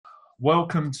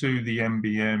Welcome to the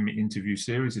MBM interview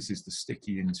series. This is the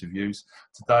Sticky Interviews.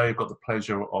 Today I've got the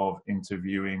pleasure of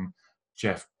interviewing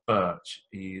Geoff Burch.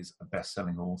 He is a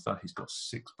best-selling author. He's got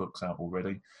 6 books out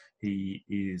already. He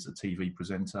is a TV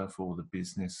presenter for the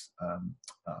business,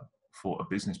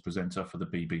 presenter for the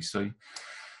BBC.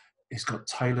 He's got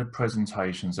tailored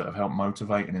presentations that have helped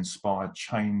motivate and inspire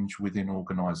change within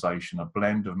organisation, a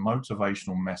blend of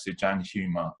motivational message and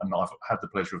humour. And I've had the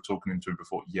pleasure of talking to him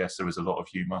before. Yes, there is a lot of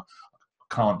humour.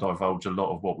 I can't divulge a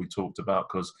lot of what we talked about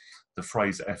because the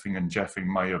phrase effing and Geoffing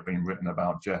may have been written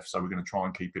about Geoff. So we're going to try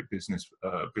and keep it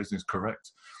business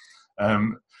correct.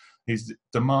 His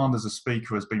demand as a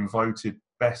speaker has been voted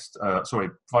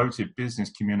voted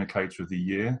Business Communicator of the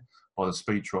Year by the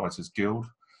Speechwriters Guild.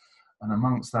 And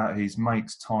amongst that, he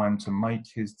makes time to make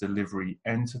his delivery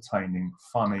entertaining,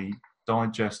 funny,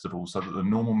 digestible, so that the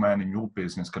normal man in your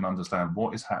business can understand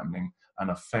what is happening and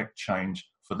affect change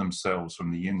for themselves from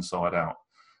the inside out.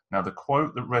 Now, the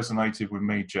quote that resonated with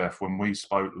me, Geoff, when we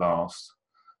spoke last,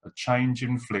 "A change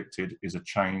inflicted is a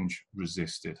change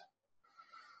resisted."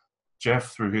 Geoff,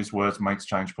 through his words, makes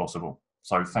change possible.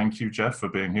 So thank you, Geoff, for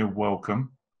being here.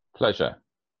 Welcome. Pleasure.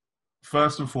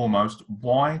 First and foremost,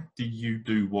 why do you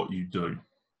do what you do?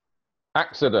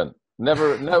 Accident.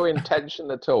 Never, no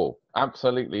intention at all.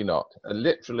 Absolutely not. I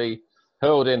literally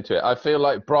hurled into it. I feel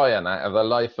like Brian out of The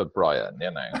Life of Brian,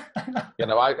 you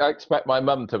know. I expect my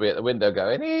mum to be at the window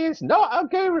going, "He's not a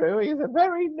guru, he's a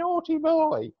very naughty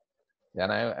boy." You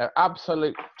know,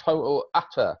 absolute, total,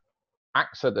 utter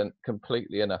accident,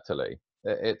 completely and utterly.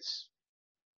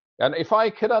 And if I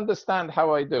could understand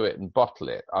how I do it and bottle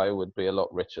it, I would be a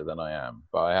lot richer than I am.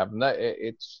 But I have no.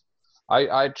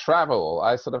 I travel.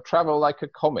 I sort of travel like a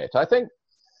comet. I think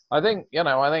all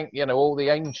the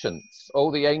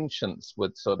ancients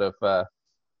would sort of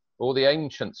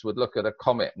look at a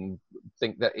comet and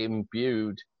think that it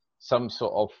imbued some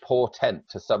sort of portent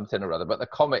to something or other. But the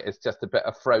comet is just a bit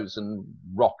of frozen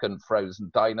rock and frozen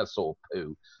dinosaur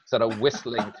poo, sort of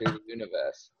whistling through the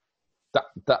universe.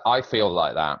 That I feel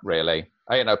like that, really.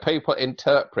 People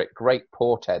interpret great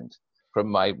portent from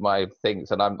my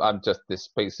things, and I'm just this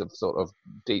piece of sort of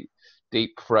deep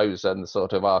frozen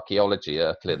sort of archeology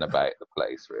hurtling about the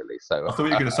place, really. So I thought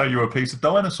you were going to say you were a piece of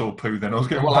dinosaur poo. Then I was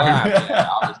going. Well, I am. Yeah,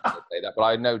 I was going to say that, but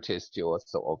I noticed your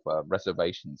sort of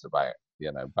reservations about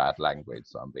bad language,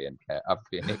 so I'm being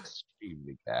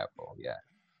extremely careful. Yeah.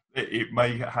 It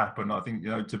may happen. I think,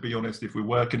 to be honest, if we're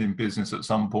working in business at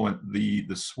some point, the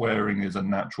swearing is a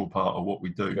natural part of what we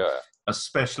do,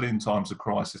 especially in times of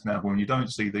crisis. Now, when you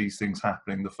don't see these things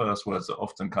happening, the first words that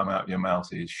often come out of your mouth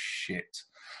is shit.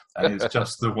 And it's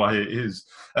just the way it is.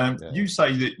 You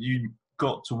say that you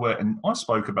got to where, and I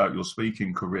spoke about your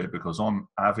speaking career because I'm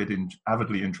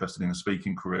avidly interested in a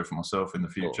speaking career for myself in the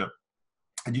future.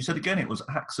 Cool. And you said, again, it was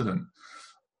accident.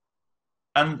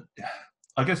 And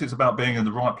I guess it's about being in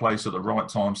the right place at the right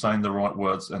time, saying the right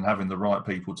words and having the right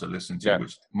people to listen to,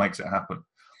 which makes it happen.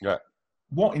 Yeah.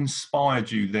 What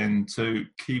inspired you then to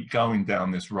keep going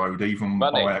down this road, even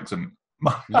by accident?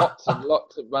 Lots and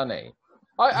lots of money.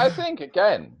 I think,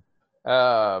 again,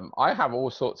 I have all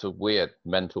sorts of weird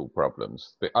mental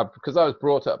problems because I was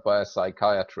brought up by a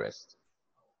psychiatrist.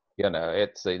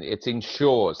 It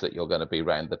ensures that you're going to be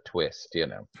round the twist,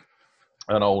 an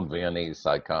old Viennese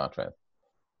psychiatrist.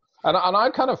 And I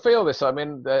kind of feel this. I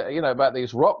mean, about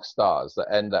these rock stars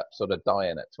that end up sort of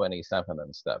dying at 27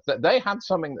 and stuff. That they had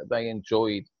something that they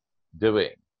enjoyed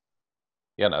doing.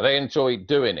 They enjoyed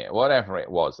doing it, whatever it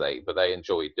was. But they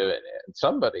enjoyed doing it. And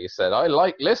somebody said, "I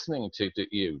like listening to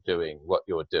you doing what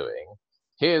you're doing.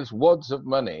 Here's wads of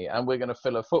money, and we're going to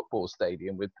fill a football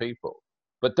stadium with people.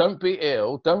 But don't be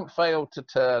ill. Don't fail to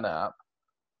turn up.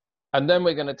 And then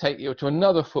we're going to take you to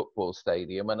another football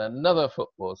stadium and another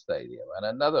football stadium and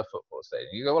another football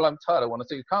stadium." You go, "Well, I'm tired. I want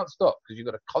to do." You can't stop because you've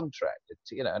got a contract.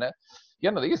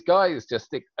 These guys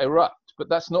just erupt, but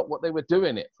that's not what they were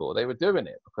doing it for. They were doing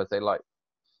it because they like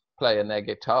playing their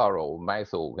guitar or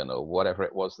mouth organ or whatever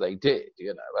it was they did.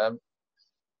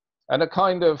 And a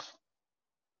kind of,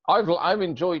 I've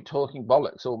enjoyed talking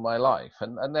bollocks all my life,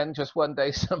 and then just one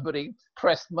day somebody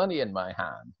pressed money in my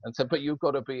hand and said, "But you've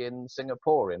got to be in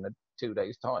Singapore in 2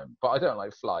 days' time." But I don't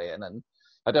like flying and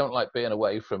I don't like being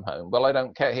away from home. Well, I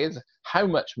don't care. Here's how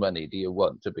much money do you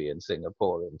want to be in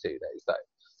Singapore in 2 days'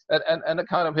 time? And the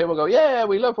kind of people go, "Yeah,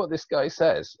 we love what this guy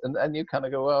says," and you kind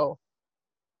of go, "Well,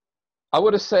 I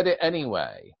would have said it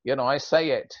anyway." I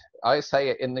say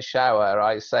it in the shower.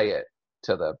 I say it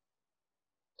to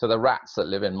the rats that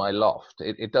live in my loft.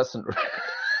 It doesn't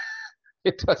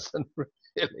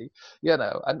really,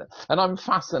 and I'm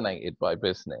fascinated by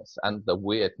business and the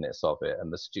weirdness of it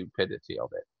and the stupidity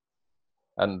of it.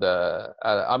 And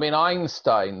I mean,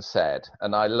 Einstein said,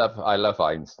 and I love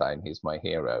Einstein, he's my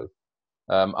hero.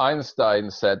 Einstein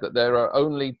said that there are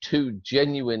only two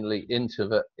genuinely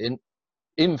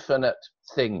infinite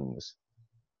things.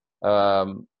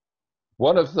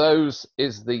 One of those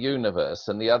is the universe,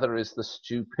 and the other is the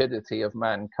stupidity of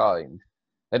mankind.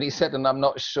 And he said, and I'm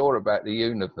not sure about the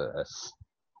universe.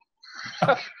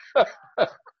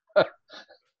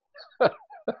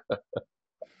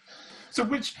 So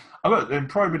then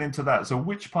probing into that, so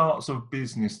which parts of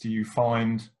business do you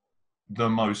find the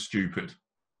most stupid?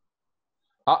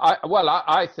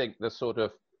 I think the sort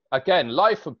of, again,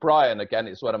 Life of Brian, again,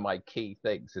 is one of my key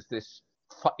things, is this,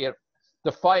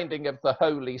 the finding of the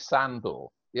holy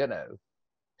sandal, you know.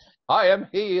 I am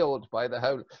healed by the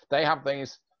holy. They have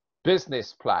these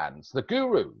business plans, the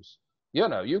gurus, you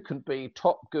know, you can be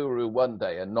top guru one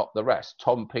day and not the rest,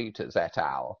 Tom Peters et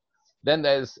al. Then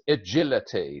there's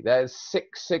agility, there's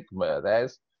Six Sigma,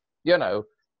 there's, you know,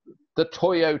 the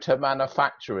Toyota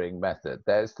manufacturing method,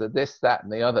 there's the this, that,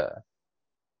 and the other.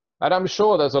 And I'm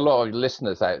sure there's a lot of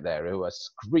listeners out there who are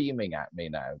screaming at me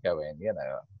now, going, you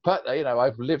know, but, you know,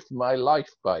 I've lived my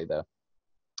life by the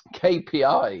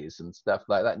KPIs and stuff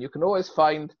like that. And you can always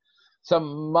find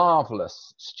some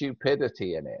marvelous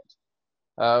stupidity in it.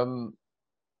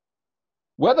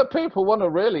 Whether people want to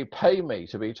really pay me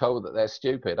to be told that they're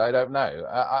stupid, I don't know.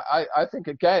 I think,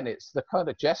 again, it's the kind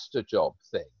of jester job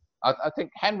thing. I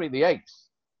think Henry VIII,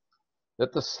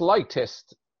 that the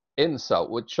slightest insult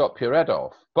would chop your head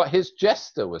off, but his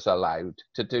jester was allowed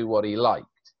to do what he liked.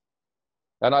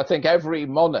 And I think every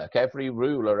monarch, every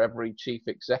ruler, every chief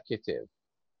executive,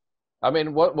 I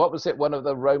mean, what was it? One of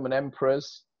the Roman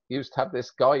emperors used to have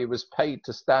this guy who was paid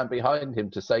to stand behind him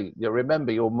to say, you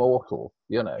remember, you're mortal,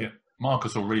 you know. Yeah.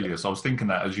 Marcus Aurelius. I was thinking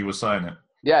that as you were saying it.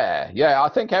 Yeah. I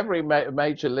think every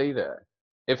major leader,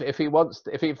 if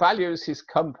he values his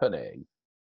company,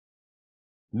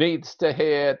 needs to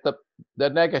hear the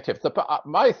negative.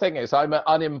 My thing is, I'm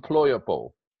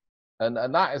unemployable, and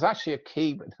that is actually a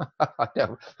key. I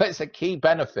know it's a key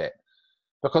benefit,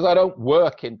 because I don't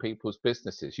work in people's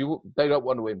businesses. They don't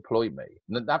want to employ me.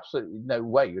 Absolutely no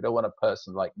way. You don't want a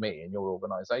person like me in your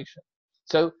organization.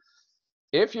 So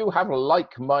if you have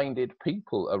like-minded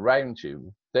people around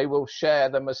you, they will share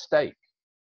the mistake.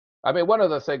 I mean, one of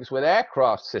the things with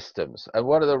aircraft systems, and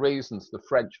one of the reasons the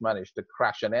French managed to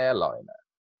crash an airliner,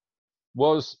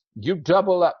 was you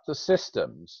double up the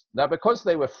systems. Now, because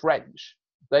they were French,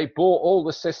 they bought all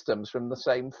the systems from the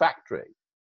same factory.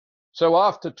 So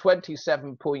after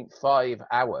 27.5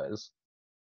 hours,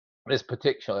 this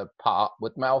particular part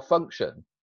would malfunction.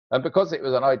 And because it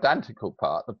was an identical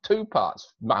part, the two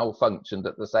parts malfunctioned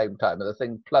at the same time, and the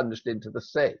thing plunged into the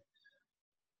sea.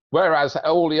 Whereas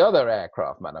all the other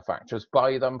aircraft manufacturers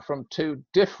buy them from two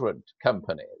different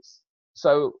companies.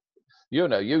 So, you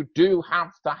know, you do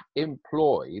have to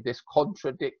employ this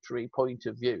contradictory point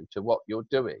of view to what you're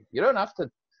doing. You don't have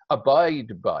to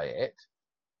abide by it,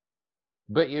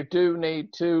 but you do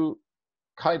need to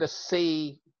kind of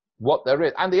see what there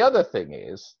is. And the other thing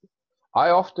is, I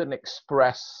often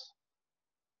express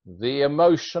the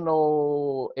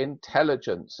emotional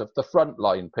intelligence of the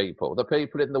frontline people, the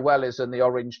people in the wellies and the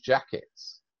orange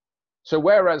jackets. So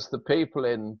whereas the people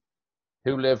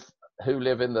who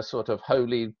live in the sort of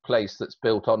holy place that's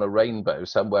built on a rainbow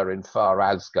somewhere in far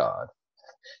Asgard,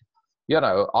 you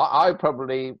know, I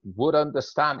probably would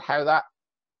understand how that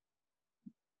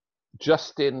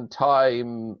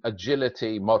just-in-time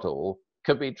agility model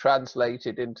could be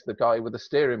translated into the guy with the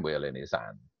steering wheel in his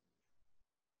hand.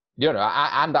 You know,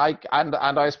 and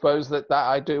I suppose that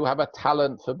I do have a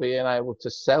talent for being able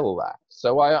to sell that.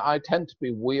 So I tend to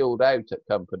be wheeled out at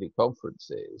company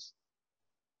conferences.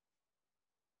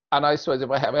 And I suppose if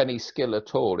I have any skill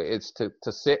at all, it's to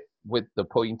sit with the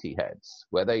pointy heads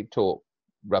where they talk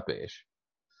rubbish.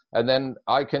 And then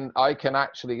I can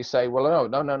actually say, well,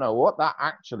 no, what that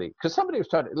actually, because somebody was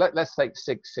trying to, let's take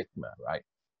Six Sigma, right?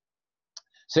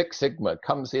 Six Sigma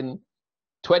comes in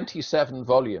 27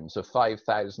 volumes of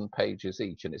 5,000 pages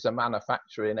each, and it's a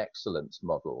manufacturing excellence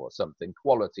model or something,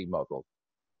 quality model.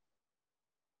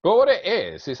 But what it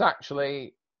is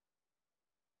actually,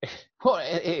 what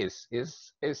it is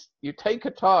you take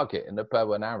a target and a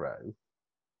bow and arrow,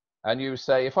 and you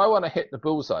say, if I want to hit the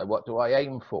bullseye, what do I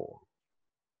aim for?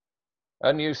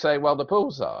 And you say, well, the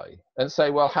bullseye, and say,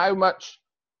 well, how much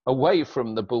away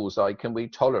from the bullseye can we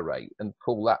tolerate and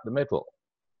call that the middle?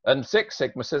 And Six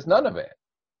Sigma says none of it.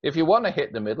 If you want to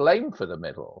hit the middle, aim for the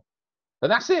middle.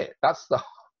 And that's it.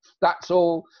 That's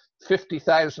all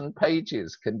 50,000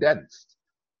 pages condensed.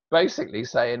 Basically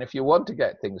saying, if you want to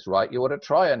get things right, you want to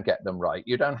try and get them right.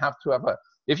 You don't have to have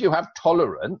if you have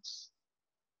tolerance,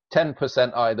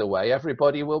 10% either way,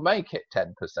 everybody will make it 10%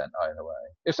 either way.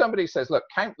 If somebody says, look,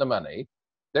 count the money,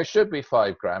 there should be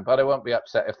 £5,000, but I won't be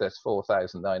upset if there's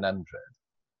 4,900.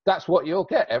 That's what you'll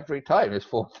get every time is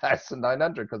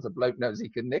 4,900 because the bloke knows he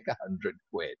can nick 100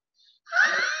 quid.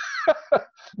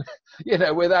 You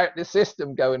know, without the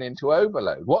system going into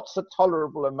overload. What's the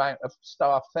tolerable amount of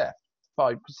staff theft?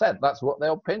 5%. That's what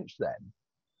they'll pinch then.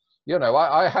 You know,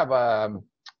 I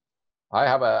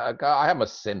am a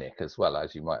cynic as well,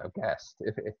 as you might have guessed.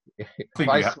 If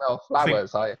I smell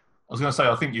flowers, I was going to say,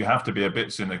 I think you have to be a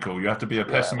bit cynical. You have to be a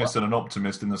pessimist and an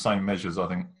optimist in the same measures, I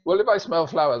think. Well, if I smell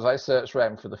flowers, I search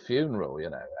around for the funeral, you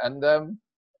know, and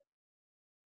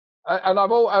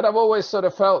I've always sort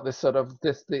of felt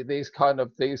these kind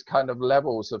of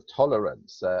levels of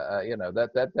tolerance. You know,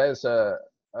 that there's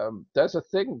a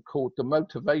thing called the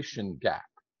motivation gap,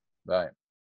 right?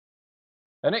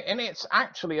 And it's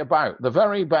actually about the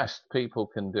very best people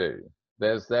can do.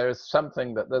 There's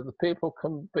something that the people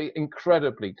can be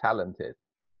incredibly talented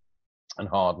and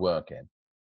hardworking,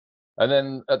 and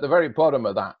then at the very bottom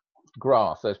of that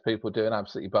graph, there's people doing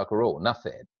absolutely bugger all,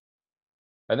 nothing.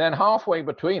 And then halfway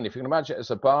between, if you can imagine it as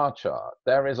a bar chart,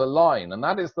 there is a line, and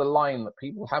that is the line that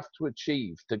people have to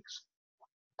achieve to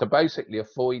basically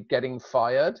avoid getting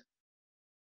fired.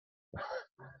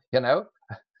 You know,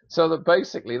 so that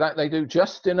basically that they do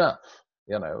just enough.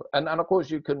 You know, and of course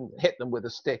you can hit them with a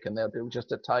stick and they'll do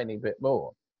just a tiny bit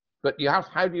more. But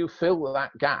how do you fill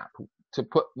that gap to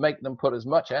make them put as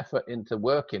much effort into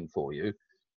working for you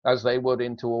as they would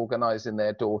into organizing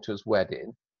their daughter's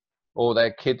wedding or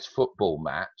their kids' football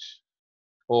match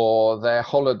or their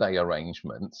holiday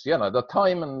arrangements? You know, the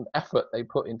time and effort they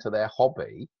put into their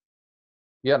hobby,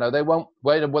 you know, they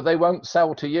won't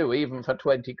sell to you even for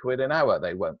 20 quid an hour.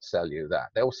 They won't sell you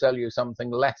that. They'll sell you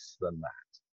something less than that.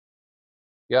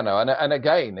 You know, and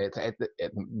again,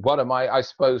 I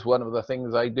suppose one of the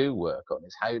things I do work on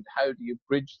is how do you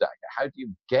bridge that? How do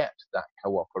you get that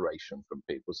cooperation from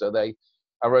people so they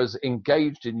are as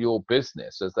engaged in your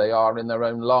business as they are in their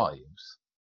own lives?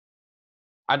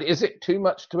 And is it too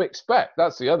much to expect?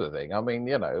 That's the other thing. I mean,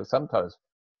 you know, sometimes,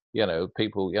 you know,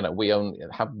 people, you know, we only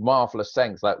have marvelous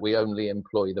sayings like we only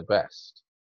employ the best.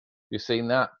 You seen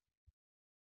that?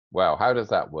 Well, how does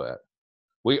that work?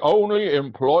 We only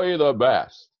employ the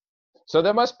best. So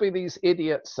there must be these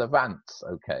idiot savants,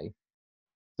 okay,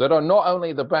 that are not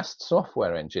only the best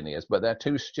software engineers, but they're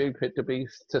too stupid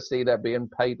to see they're being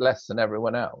paid less than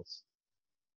everyone else.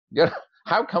 You know,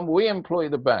 how come we employ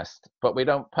the best, but we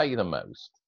don't pay the most?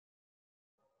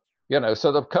 You know,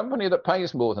 so the company that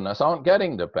pays more than us aren't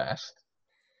getting the best,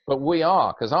 but we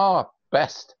are, because our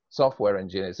best software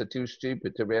engineers are too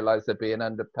stupid to realize they're being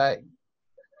underpaid.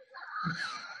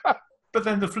 But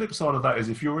then the flip side of that is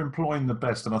if you're employing the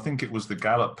best, and I think it was the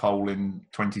Gallup poll in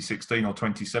 2016 or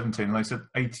 2017, and they said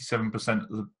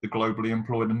 87% of the globally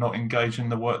employed are not engaged in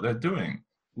the work they're doing.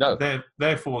 No.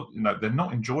 Therefore, you know, they're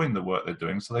not enjoying the work they're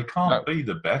doing, so they can't be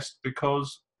the best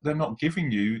because they're not giving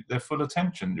you their full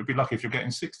attention. You'd be lucky if you're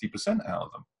getting 60% out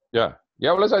of them. Yeah.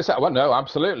 Yeah, well, as I said, well, no,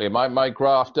 absolutely. My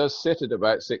graph does sit at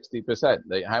about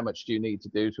 60%. How much do you need to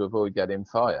do to avoid getting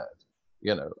fired?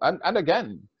 You know, and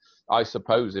again, I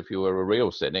suppose if you were a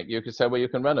real cynic, you could say, well, you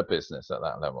can run a business at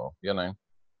that level. You know,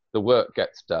 the work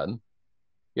gets done.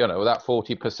 You know, that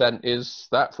 40% is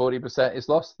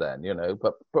lost then. You know,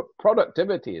 but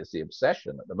productivity is the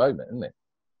obsession at the moment, isn't it?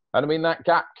 And I mean that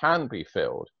gap can be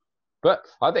filled. But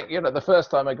I think, you know, the first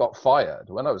time I got fired,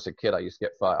 when I was a kid, I used to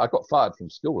get fired. I got fired from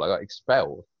school. I got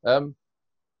expelled.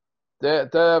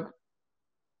 The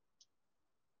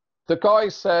guy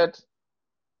said,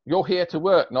 "You're here to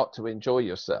work, not to enjoy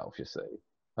yourself," you see.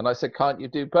 And I said, "Can't you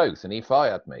do both?" And he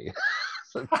fired me.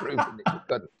 So proving it you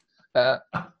couldn't.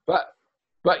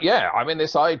 But yeah, I mean,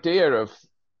 this idea of,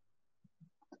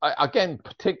 again,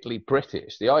 particularly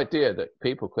British, the idea that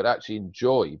people could actually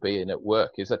enjoy being at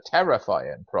work is a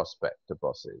terrifying prospect to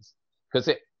bosses. Because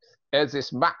here's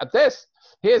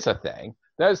the thing.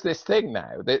 There's this thing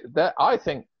now that I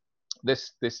think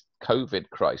this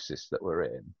COVID crisis that we're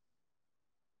in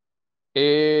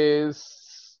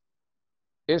is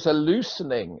a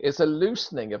loosening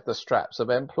of the straps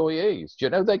of employees. Do you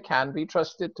know they can be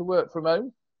trusted to work from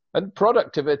home? And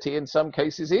productivity in some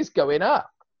cases is going up.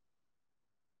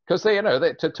 Because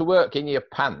to work in your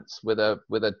pants with a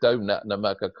donut and a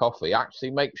mug of coffee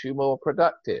actually makes you more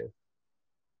productive.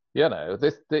 You know,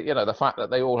 the fact that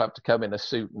they all have to come in a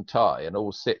suit and tie and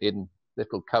all sit in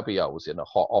little cubbyholes in a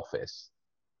hot office.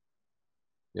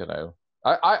 You know,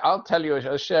 I'll tell you,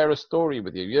 I'll share a story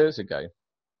with you years ago.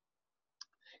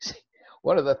 See,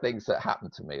 one of the things that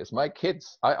happened to me is my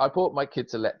kids, I bought my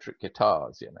kids electric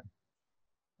guitars, you know.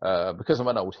 because I'm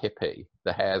an old hippie.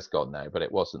 The hair's gone now, but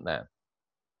it wasn't then.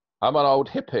 I'm an old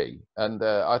hippie, and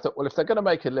I thought, well, if they're going to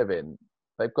make a living,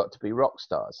 they've got to be rock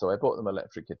stars. So I bought them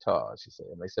electric guitars, you see,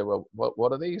 and they said, well,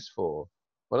 what are these for?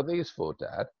 What are these for,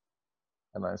 Dad?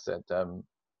 And I said,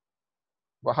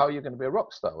 well, how are you going to be a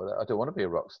rock star? Well, I don't want to be a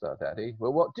rock star, Daddy.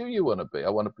 Well, what do you want to be? I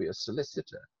want to be a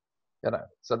solicitor. You know,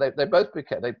 so they both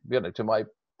became, to my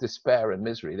despair and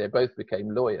misery, they both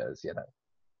became lawyers,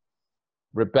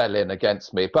 rebelling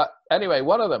against me. But anyway,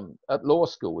 one of them at law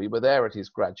school, we were there at his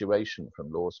graduation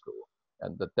from law school,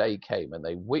 and the day came and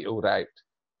they wheeled out,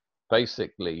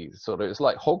 basically it was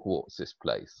like Hogwarts, this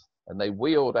place, and they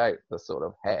wheeled out the sort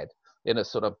of head in a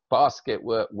sort of basket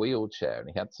work wheelchair, and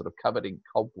he had sort of covered in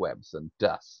cobwebs and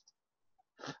dust.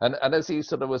 And as he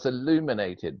sort of was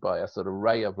illuminated by a sort of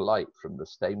ray of light from the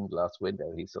stained glass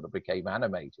window, he sort of became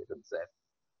animated and said,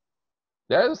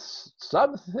 there's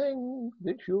something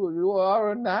that you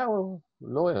are now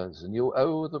lawyers, and you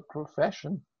owe the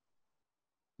profession.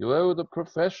 You owe the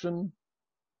profession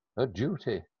a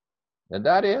duty, and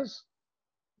that is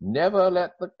never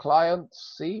let the client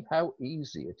see how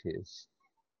easy it is.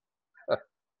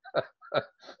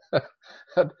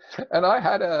 and I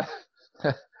had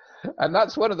and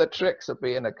that's one of the tricks of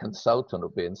being a consultant or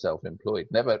being self-employed.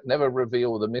 Never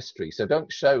reveal the mystery. So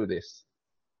don't show this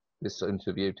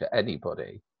interview to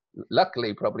anybody.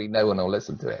 Luckily, probably no one will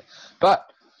listen to it. But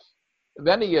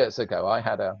many years ago, I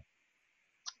had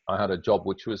a job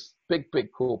which was big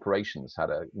corporations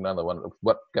had another one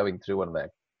of going through one of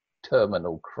their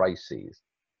terminal crises,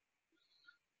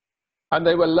 and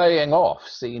they were laying off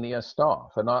senior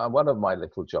staff. And one of my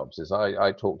little jobs is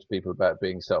I talk to people about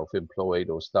being self-employed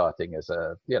or starting as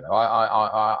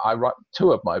I write,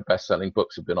 2 of my best-selling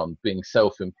books have been on being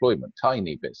self-employment,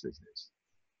 tiny businesses.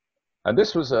 And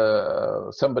this was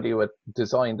somebody who had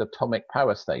designed atomic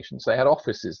power stations. They had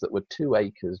offices that were 2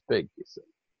 acres big, you see.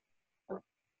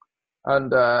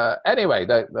 And anyway,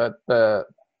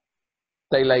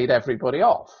 they laid everybody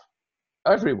off,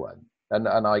 everyone. And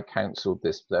I counselled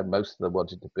this. Most of them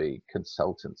wanted to be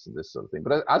consultants and this sort of thing.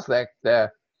 But as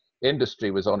their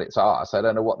industry was on its arse, I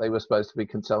don't know what they were supposed to be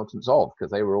consultants of,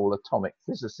 because they were all atomic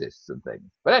physicists and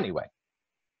things. But anyway,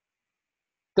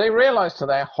 they realized to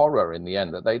their horror in the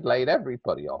end that they'd laid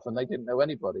everybody off, and they didn't know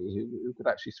anybody who could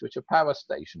actually switch a power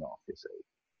station off, you see.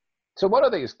 So one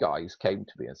of these guys came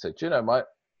to me and said,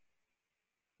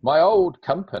 my old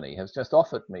company has just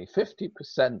offered me 50%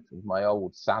 of my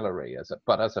old salary as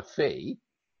a fee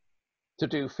to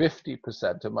do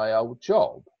 50% of my old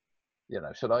job.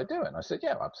 Should I do it? And I said,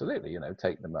 yeah, absolutely.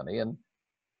 Take the money and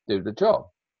do the job.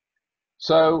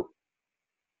 So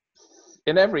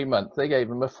in every month, they gave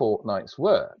him a fortnight's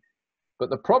work. But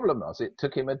the problem was it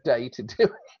took him a day to do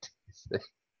it.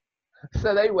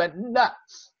 So they went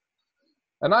nuts.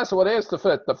 And I said, well, here's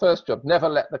the first job. Never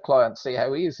let the client see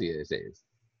how easy it is.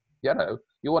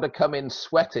 You want to come in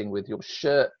sweating with your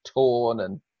shirt torn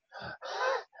and,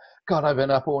 God, I've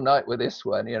been up all night with this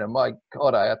one. My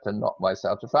God, I had to knock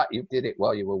myself. In fact, you did it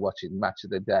while you were watching Match of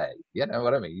the Day. You know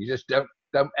what I mean? You just don't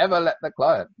ever let the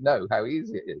client know how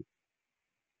easy it is.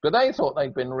 But they thought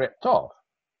they'd been ripped off.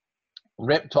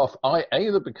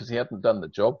 Either because he hadn't done the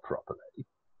job properly,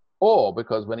 or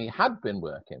because when he had been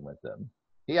working with them,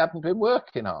 he hadn't been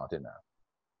working hard enough.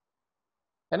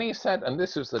 And he said, and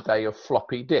this was the day of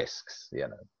floppy disks,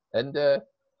 and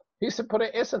he said, but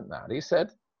it isn't that. He said,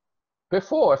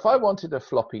 before, if I wanted a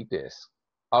floppy disk,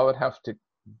 I would have to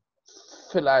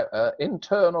fill out an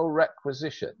internal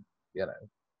requisition,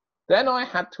 Then I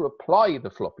had to apply the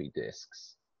floppy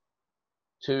disks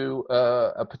to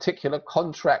a particular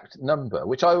contract number,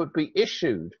 which I would be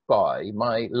issued by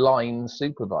my line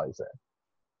supervisor.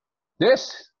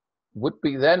 This would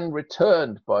be then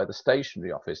returned by the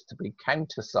stationery office to be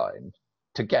countersigned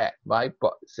to get my,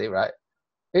 see, right?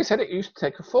 He said it used to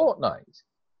take a fortnight.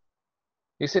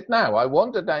 He said, now I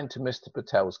wander down to Mr.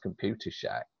 Patel's computer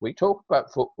shack. We talk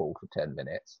about football for 10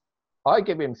 minutes. I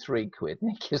give him £3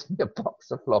 and he gives me a box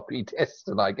of floppy disks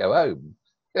and I go home.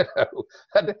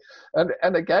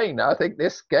 And again, I think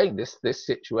this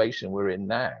situation we're in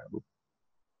now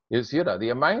is, the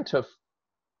amount of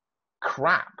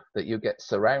crap that you get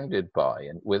surrounded by,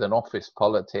 and with an office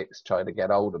politics, trying to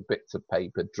get hold of bits of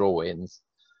paper, drawings,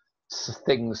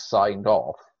 things signed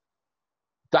off,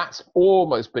 that's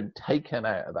almost been taken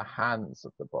out of the hands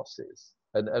of the bosses.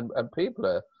 And people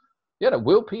are,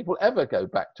 will people ever go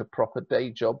back to proper day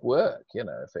job work,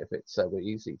 if it's so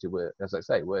easy to work, as I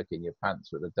say, work in your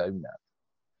pants with a donut?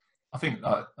 I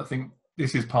think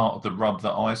this is part of the rub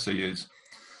that I see is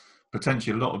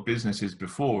potentially a lot of businesses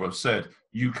before have said,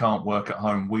 you can't work at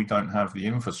home, we don't have the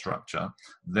infrastructure.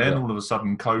 Then all of a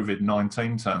sudden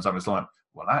COVID-19 turns up. It's like,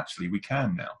 well, actually we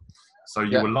can now. So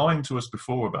you were lying to us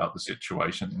before about the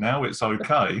situation. Now it's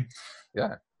okay.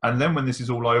 And then when this is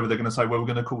all over, they're going to say, well, we're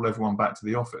going to call everyone back to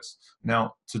the office.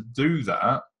 Now, to do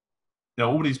that, you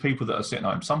know, all these people that are sitting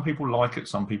home, some people like it,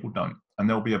 some people don't. And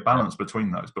there'll be a balance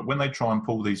between those. But when they try and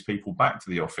pull these people back to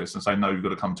the office and say, no, you've got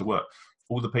to come to work,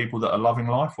 all the people that are loving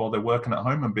life while they're working at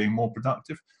home and being more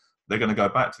productive, they're going to go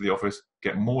back to the office,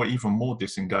 get even more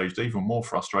disengaged, even more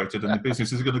frustrated, and the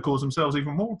businesses are going to cause themselves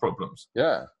even more problems.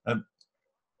 And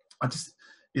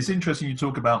it's interesting you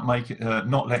talk about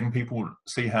not letting people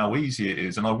see how easy it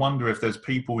is. And I wonder if there's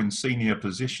people in senior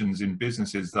positions in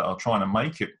businesses that are trying to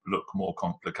make it look more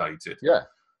complicated.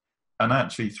 And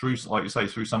actually, through, like you say,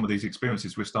 through some of these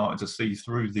experiences, we're starting to see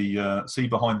through see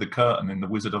behind the curtain in The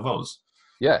Wizard of Oz.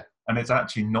 And it's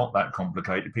actually not that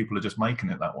complicated. People are just making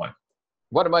it that way.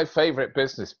 One of my favorite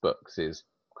business books is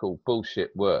called Bullshit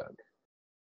Work.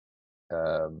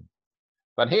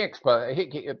 But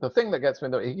the thing that gets me,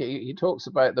 he talks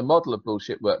about the model of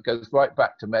bullshit work goes right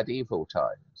back to medieval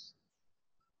times.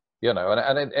 You know,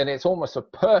 and it's almost a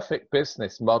perfect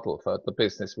business model for the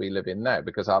business we live in now,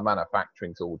 because our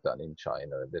manufacturing's all done in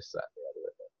China and this, that,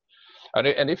 and the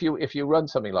other. And if you run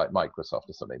something like Microsoft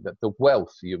or something, that the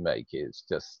wealth you make is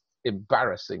just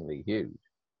embarrassingly huge.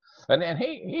 And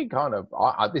he kind of,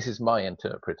 this is my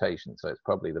interpretation, so it's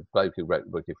probably the bloke who wrote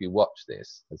the book. If you watch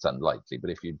this, it's unlikely, but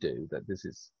if you do, that this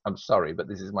is, I'm sorry, but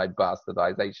this is my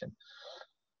bastardization.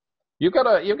 You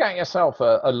get yourself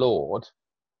a lord,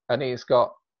 and he's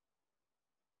got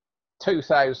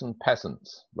 2,000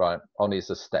 peasants, right, on his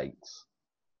estates.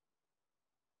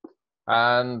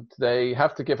 And they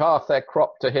have to give half their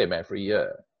crop to him every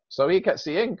year. So he gets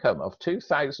the income of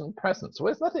 2,000 peasants. So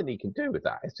there's nothing he can do with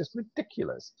that. It's just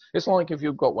ridiculous. It's like if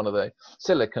you've got one of the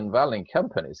Silicon Valley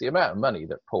companies, the amount of money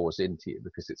that pours into you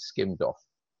because it's skimmed off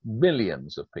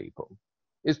millions of people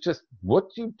is just, what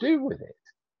do you do with it?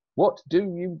 What do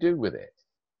you do with it?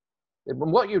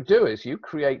 And what you do is you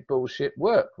create bullshit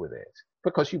work with it,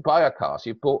 because you buy a car, so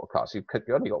you've bought a car, so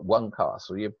you've only got one car,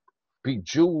 so you've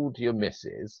bejeweled your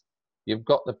missus. You've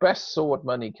got the best sword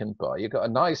money can buy. You've got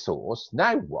a nice horse.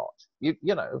 Now what? You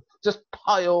know, just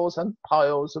piles and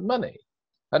piles of money.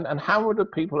 And how do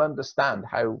people understand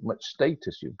how much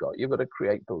status you've got? You've got to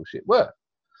create bullshit work.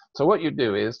 So what you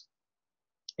do is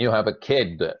you have a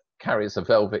kid that carries a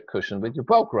velvet cushion with your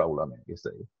bog roll on it, you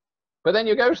see. But then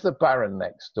you go to the baron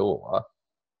next door,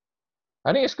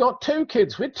 and he's got 2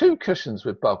 kids with 2 cushions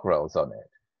with bog rolls on it.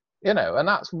 You know, and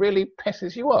that really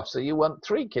pisses you off. So you want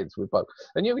 3 kids with both.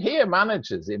 And you hear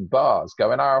managers in bars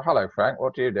going, "Oh, hello, Frank.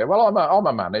 What do you do?" "Well, I'm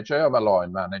a manager. I'm a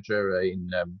line manager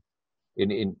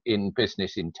in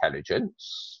business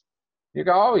intelligence." You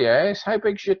go, "Oh yes. How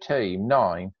big's your team?"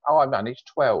 9. "Oh, I manage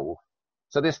 12."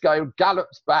 So this guy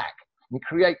gallops back and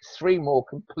creates 3 more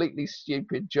completely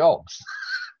stupid jobs,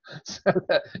 so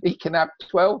that he can have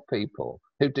 12 people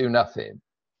who do nothing.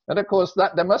 And of course,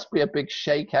 there must be a big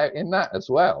shakeout in that as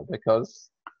well, because,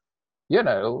 you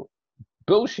know,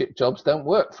 bullshit jobs don't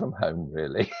work from home,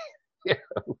 really. You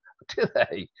know, do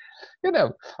they? You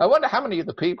know, I wonder how many of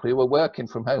the people who are working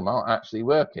from home aren't actually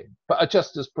working, but are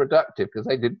just as productive because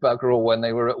they did bugger all when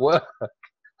they were at work.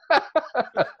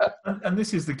 And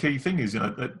this is the key thing, is, you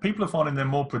know, that people are finding they're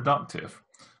more productive.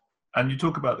 And you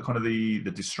talk about the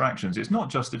distractions. It's not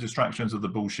just the distractions of the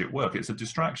bullshit work. It's the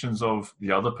distractions of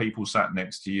the other people sat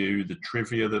next to you, the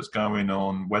trivia that's going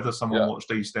on, whether someone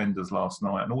watched EastEnders last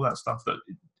night, and all that stuff that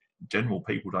general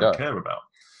people don't care about.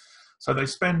 So they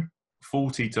spend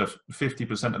 40 to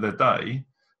 50% of their day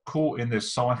caught in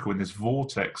this cycle, in this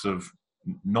vortex of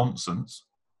nonsense,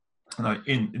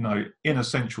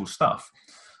 inessential stuff.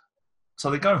 So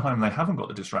they go home, they haven't got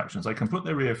the distractions. They can put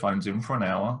their earphones in for an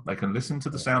hour. They can listen to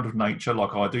the sound of nature,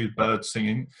 like I do, birds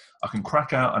singing. I can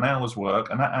crack out an hour's work,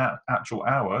 and that actual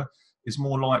hour is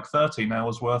more like 13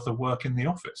 hours worth of work in the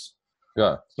office.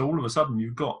 So all of a sudden,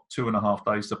 you've got 2.5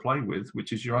 days to play with,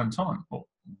 which is your own time. Well,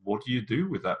 what do you do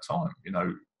with that time? You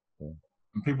know,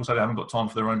 and people say they haven't got time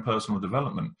for their own personal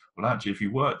development. Well, actually, if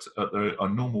you worked at a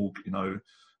normal, you know,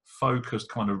 focused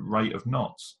kind of rate of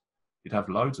knots, you'd have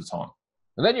loads of time.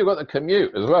 And then you've got the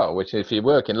commute as well, which if you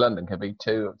work in London can be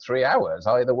 2 or 3 hours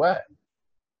either way.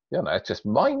 You know, it's just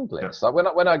mindless. Like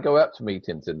when I go up to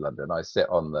meetings in London, I sit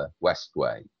on the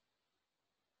Westway,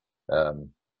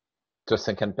 just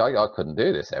thinking, I couldn't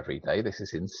do this every day. This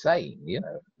is insane, you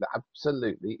know,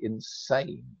 absolutely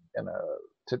insane. You know,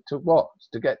 to what?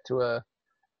 To get to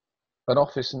an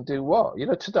office and do what? You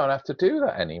know, to don't have to do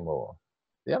that anymore.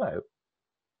 You know,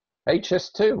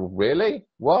 HS2, really?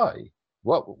 Why?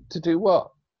 What to do? What?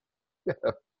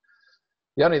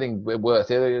 The only thing worth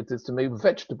it is to move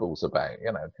vegetables about,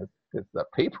 because the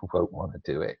people won't want to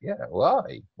do it. Yeah,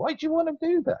 why? Why do you want to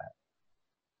do that?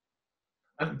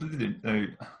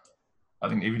 And I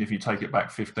think even if you take it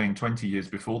back 15, 20 years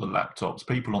before the laptops,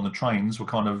 people on the trains were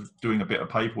kind of doing a bit of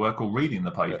paperwork or reading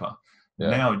the paper. Yeah.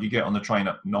 Now you get on the train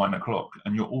at 9 o'clock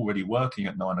and you're already working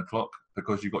at 9 o'clock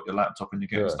because you've got your laptop and you're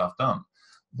getting stuff done.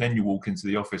 Then you walk into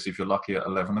the office, if you're lucky, at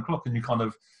 11 o'clock and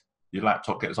your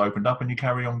laptop gets opened up and you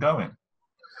carry on going.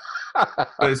 But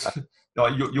it's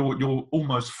like you're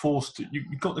almost forced to,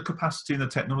 you've got the capacity and the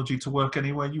technology to work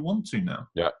anywhere you want to now.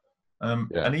 Yeah.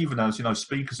 And even as,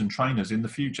 speakers and trainers in the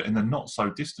future, in the not so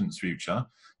distant future,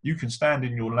 you can stand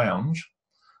in your lounge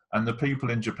and the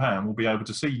people in Japan will be able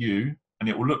to see you and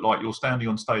it will look like you're standing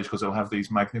on stage because they'll have these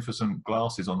magnificent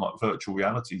glasses on, like virtual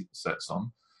reality sets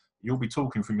on. You'll be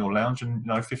talking from your lounge and,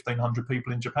 1,500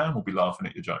 people in Japan will be laughing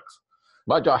at your jokes.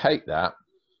 Mind you, I hate that.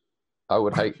 I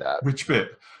would hate that. Which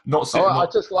bit? Not sitting. I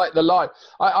just like the line.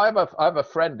 I have a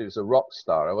friend who's a rock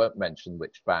star. I won't mention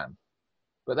which band.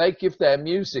 But they give their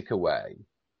music away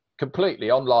completely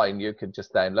online. You can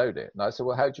just download it. And I said,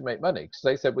 well, how do you make money? Because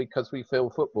they said, because we fill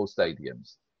football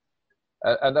stadiums.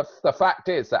 And the fact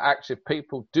is that actually if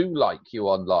people do like you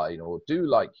online or do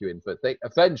like you in, but they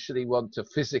eventually want to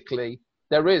physically,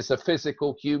 there is a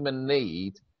physical human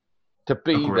need to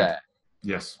be there.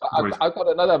 Yes. I've got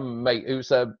another mate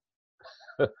who's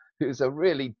a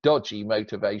really dodgy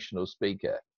motivational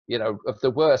speaker, of the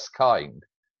worst kind.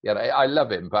 I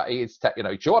love him, but he's, do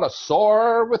you want to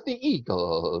soar with the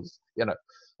eagles?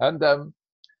 And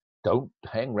don't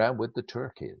hang around with the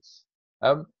turkeys.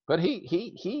 But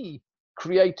he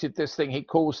created this thing he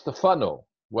calls the funnel,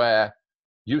 where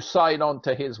you sign on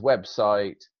to his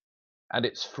website and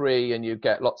it's free and you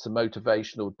get lots of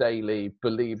motivational daily,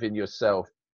 believe in yourself,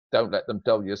 don't let them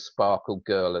dull your sparkle,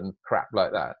 girl, and crap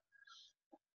like that.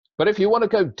 But if you want to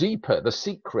go deeper, the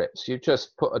secrets, you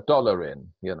just put $1 in,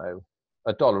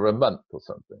 $1 a month or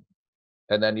something.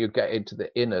 And then you get into the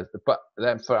inner, but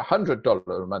then for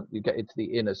 $100 a month, you get into the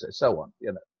inners and so on,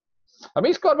 I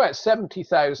mean, he's got about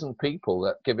 70,000 people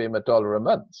that give him $1 a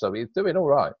month. So he's doing all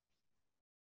right.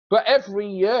 But every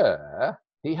year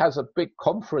he has a big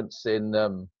conference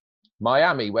in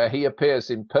Miami where he appears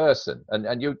in person and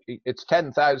it's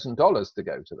 $10,000 to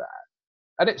go to that.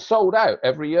 And it's sold out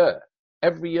every year.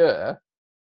 Every year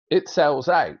it sells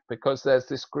out because there's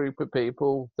this group of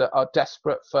people that are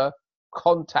desperate for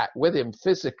contact with him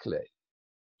physically.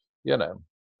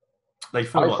 They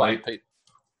feel like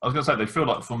I was going to say, they feel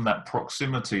like from that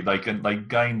proximity, they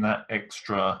gain that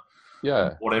extra,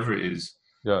 whatever it is.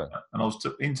 Yeah. And I was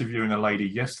interviewing a lady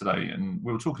yesterday, and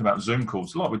we were talking about Zoom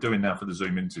calls, like we're doing now for the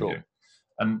Zoom interview. Sure.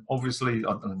 And obviously,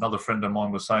 another friend of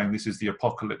mine was saying this is the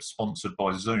apocalypse sponsored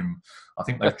by Zoom. I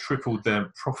think they've tripled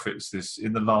their profits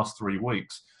in the last 3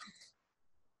 weeks.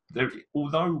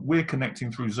 Although we're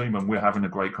connecting through Zoom and we're having a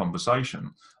great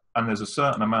conversation, and there's a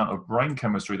certain amount of brain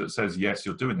chemistry that says, yes,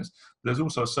 you're doing this. There's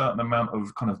also a certain amount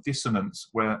of kind of dissonance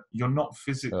where you're not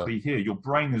physically here. Your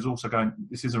brain is also going,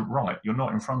 this isn't right. You're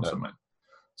not in front of me.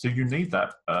 So you need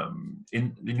that,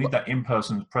 that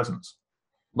in-person presence.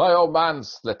 My old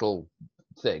man's little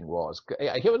thing was,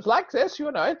 he was like this,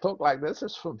 talk like this.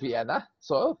 It's from Vienna.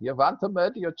 So you want to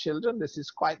murder your children. This is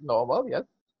quite normal. Yeah.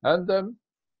 And,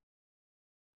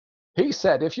 he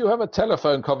said, if you have a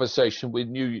telephone conversation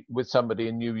with somebody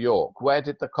in New York, where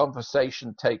did the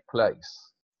conversation take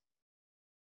place?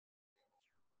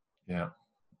 Yeah.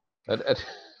 And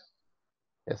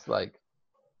it's like,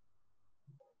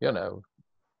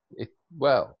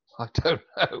 well, I don't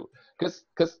know.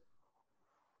 Because,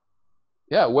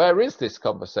 where is this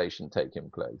conversation taking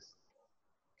place?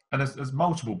 And there's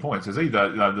multiple points. There's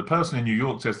either, the person in New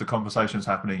York says the conversation's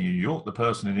happening in New York. The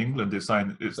person in England is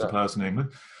saying it's the person in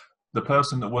England. The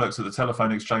person that works at the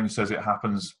telephone exchange says it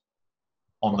happens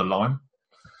on the line.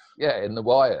 Yeah, in the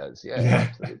wires. Yeah.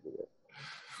 Absolutely.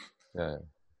 Yeah.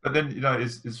 But then,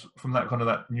 it's from that kind of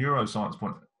that neuroscience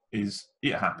point, is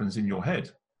it happens in your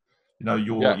head.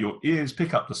 Your ears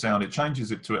pick up the sound, it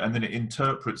changes it to it, and then it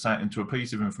interprets that into a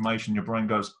piece of information. Your brain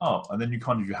goes, oh, and then you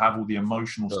have all the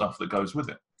emotional stuff that goes with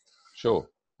it. Sure.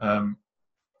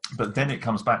 But then it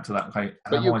comes back to that. Okay,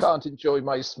 but you can't enjoy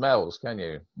my smells, can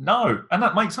you? No, and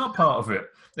that makes up part of it.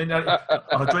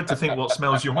 I dread to think what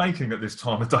smells you're making at this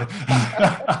time of day.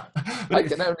 I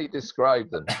can only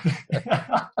describe them.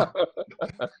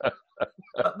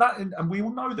 And we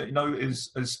all know that,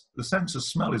 is the sense of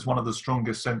smell is one of the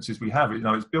strongest senses we have.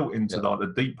 It's built into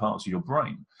the deep parts of your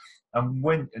brain. And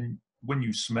when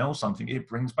you smell something, it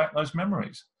brings back those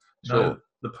memories. Sure.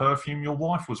 the perfume your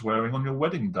wife was wearing on your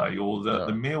wedding day, or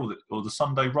the meal or the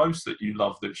Sunday roast that you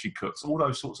love that she cooks. All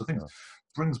those sorts of things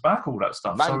brings back all that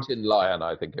stuff. Mountain Lion,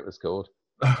 I think it was called.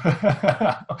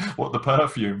 What, the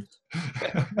perfume?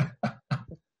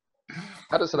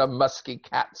 Had a sort of musky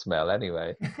cat smell,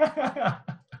 anyway.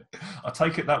 I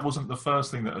take it that wasn't the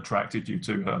first thing that attracted you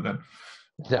to her, then.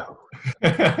 No.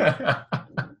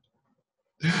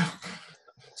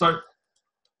 So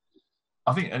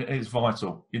I think it's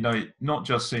vital, you know, not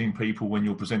just seeing people when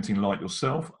you're presenting like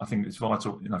yourself. I think it's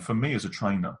vital, you know, for me as a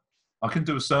trainer, I can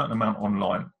do a certain amount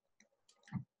online,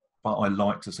 but I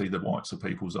like to see the whites of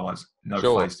people's eyes, you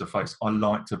know, face to face. I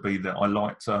like to be there. I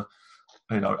like to,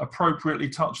 you know, appropriately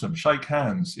touch them, shake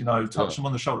hands, you know, touch them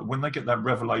on the shoulder. When they get that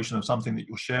revelation of something that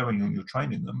you're sharing and you're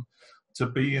training them, to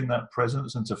be in that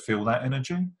presence and to feel that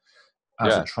energy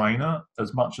as a trainer,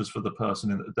 as much as for the person,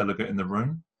 the delegate in the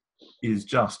room, is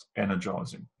just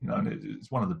energizing, you know, and it's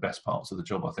one of the best parts of the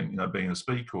job, I think, you know, being a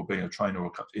speaker or being a trainer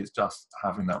or coach, it's just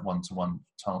having that one-to-one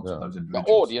chance with those individuals.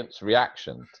 The audience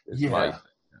reaction is amazing,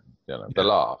 you know, the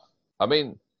laugh. I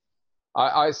mean,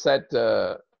 I said,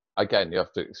 again, you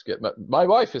have to excuse, my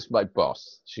wife is my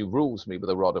boss. She rules me with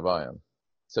a rod of iron.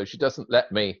 So she doesn't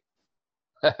let me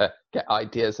get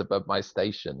ideas above my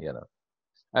station, you know.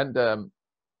 And,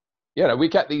 you know, we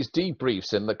get these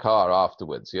debriefs in the car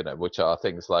afterwards, you know, which are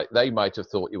things like, they might have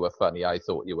thought you were funny, I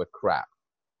thought you were crap.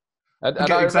 And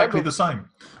I exactly the same.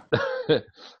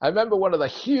 I remember one of the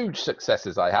huge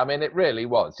successes I had. I mean, it really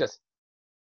was just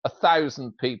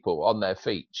 1,000 people on their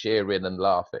feet cheering and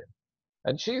laughing.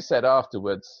 And she said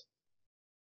afterwards,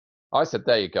 I said,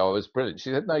 there you go, I was brilliant.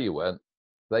 She said, no, you weren't.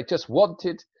 They just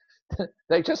wanted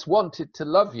to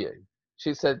love you.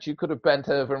 She said, you could have bent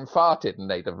over and farted and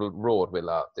they'd have roared with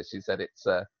laughter. She said,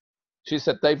 she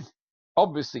said, they've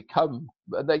obviously come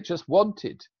and they just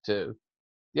wanted to,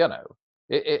 you know,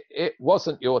 it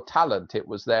wasn't your talent, it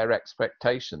was their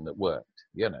expectation that worked,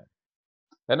 you know.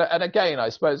 And again, I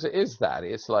suppose it is that.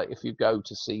 It's like if you go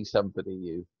to see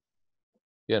somebody,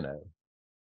 you know,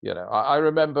 I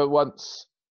remember once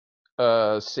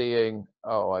seeing,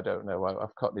 I don't know, I've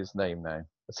forgotten his name now,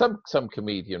 some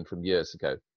comedian from years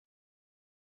ago.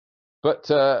 But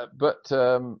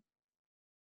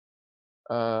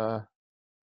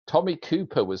Tommy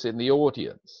Cooper was in the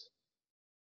audience,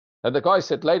 and the guy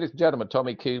said, "Ladies and gentlemen,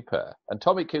 Tommy Cooper." And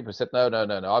Tommy Cooper said, "No,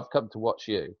 I've come to watch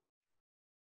you."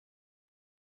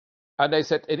 And he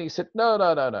said,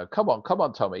 "No, come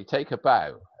on, Tommy, take a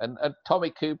bow." And Tommy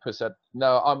Cooper said,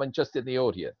 "No, I'm just in the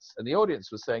audience." And the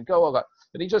audience was saying, "Go on."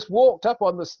 And he just walked up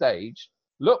on the stage,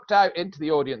 looked out into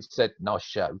the audience, said, "Nice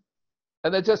show."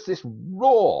 And there's just this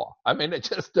roar. I mean, it's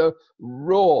just a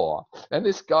roar. And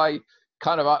this guy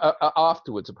kind of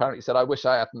afterwards apparently said, I wish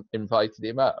I hadn't invited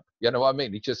him up. You know what I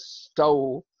mean? He just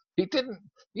stole. He didn't,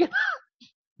 you know,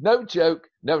 no joke,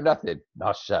 no nothing.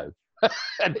 Nice show.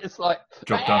 And it's like,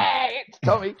 job done. It's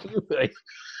Tommy Cooper.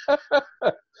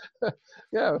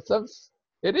 Yeah,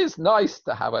 it is nice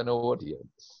to have an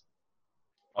audience.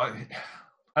 And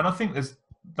I think there's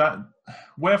that,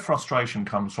 where frustration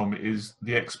comes from is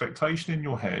the expectation in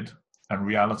your head and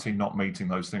reality not meeting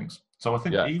those things. So I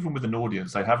think even with an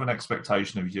audience, they have an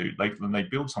expectation of you. They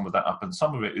build some of that up, and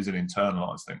some of it is an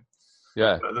internalized thing.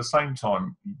 Yeah. But at the same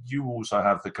time, you also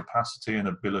have the capacity and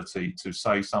ability to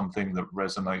say something that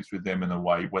resonates with them in a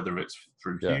way, whether it's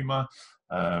through humor,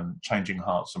 changing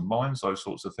hearts and minds, those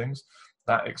sorts of things.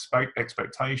 That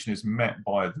expectation is met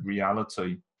by the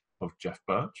reality of Geoff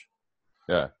Burch.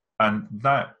 Yeah. And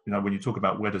that, you know, when you talk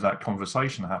about where does that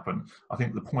conversation happen, I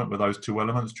think the point where those two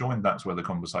elements join, that's where the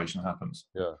conversation happens.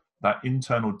 Yeah. That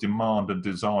internal demand and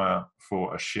desire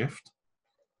for a shift,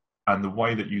 and the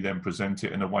way that you then present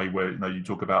it in a way where, you know, you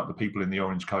talk about the people in the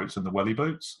orange coats and the welly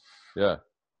boots. Yeah.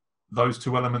 Those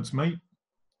two elements meet.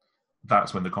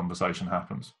 That's when the conversation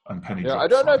happens. And penny drops. I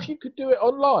don't know if you could do it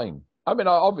online. I mean,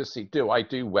 I obviously do. I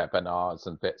do webinars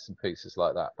and bits and pieces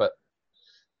like that. But,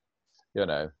 you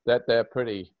know, they're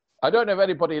pretty... I don't know if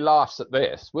anybody laughs at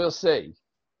this. We'll see.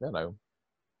 You know.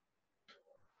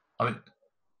 I mean,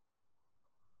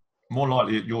 more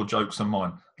likely at your jokes than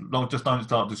mine. Just don't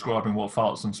start describing what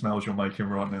farts and smells you're making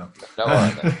right now. No,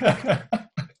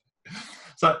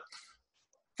 So,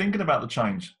 thinking about the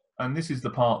change, and this is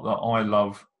the part that I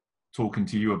love talking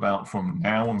to you about from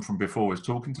now and from before, is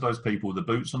talking to those people, the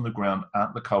boots on the ground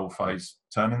at the coalface,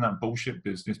 turning that bullshit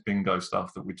business bingo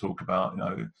stuff that we talk about, you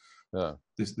know,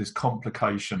 this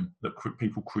complication that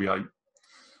people create.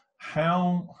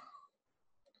 How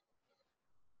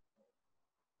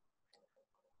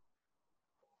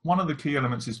one of the key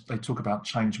elements is they talk about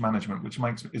change management, which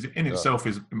makes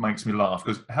it makes me laugh,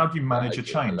 because how do you manage a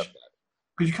change?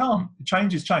 Because you can't.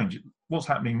 Change is change. What's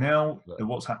happening now, Right.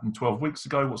 what's happened 12 weeks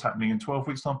ago, what's happening in 12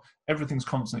 weeks' time, everything's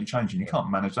constantly changing. You can't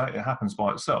manage that. It happens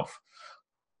by itself.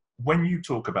 When you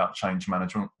talk about change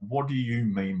management, what do you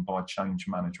mean by change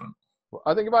management? Well,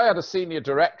 I think if I had a senior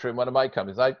director in one of my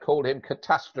companies, I'd call him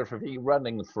catastrophe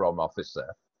running from officer.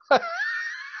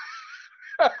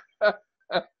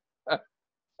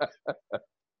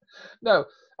 No,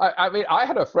 I mean, I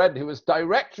had a friend who was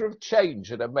director of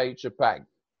change at a major bank.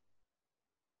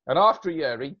 And after a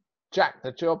year, he jacked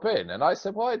the job in. And I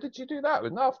said, why did you do that?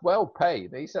 Enough, well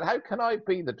paid. And he said, how can I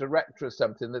be the director of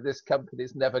something that this company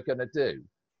is never going to do?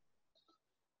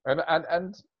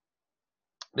 And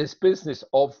this business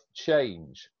of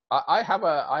change, I have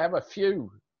a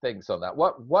few things on that.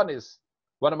 One is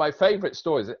one of my favorite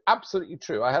stories. It's absolutely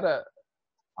true. I had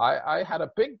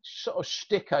a big sort of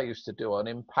shtick I used to do on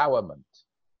empowerment,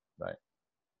 right?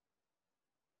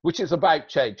 Which is about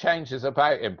change. Change is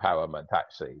about empowerment,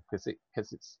 actually, because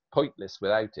it's pointless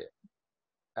without it.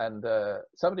 And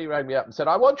somebody rang me up and said,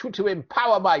 I want you to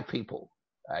empower my people.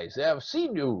 I said, I've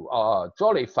seen you,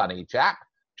 jolly funny chap,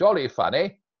 jolly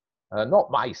funny.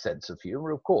 Not my sense of humor,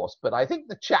 of course, but I think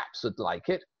the chaps would like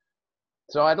it.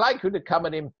 So I'd like you to come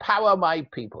and empower my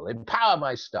people, empower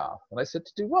my staff. And I said,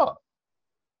 to do what?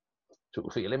 To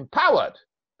feel empowered.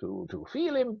 To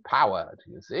feel empowered,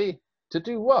 you see. To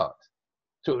do what?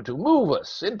 To move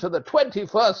us into the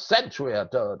 21st century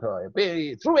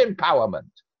through empowerment.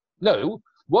 No,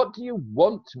 what do you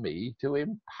want me to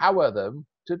empower them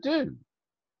to do?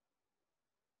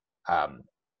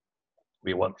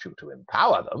 We want you to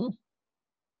empower them.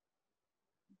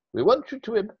 We want you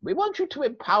to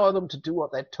empower them to do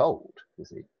what they're told, you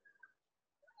see.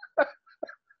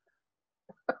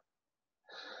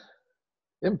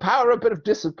 Empower a bit of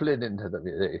discipline into them,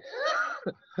 you see.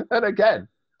 And again,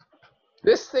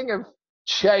 this thing of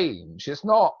change is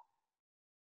not,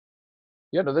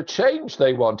 the change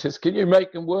they want is, can you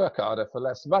make them work harder for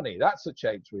less money? That's a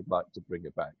change we'd like to bring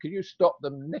about. Can you stop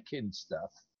them nicking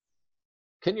stuff?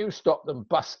 Can you stop them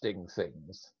busting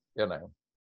things?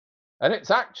 And it's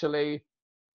actually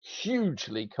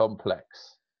hugely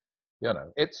complex.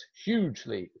 It's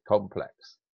hugely complex.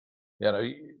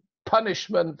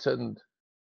 Punishment and,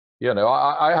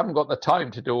 I haven't got the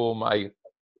time to do all my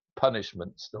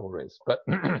punishment stories, but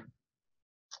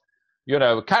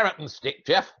carrot and stick,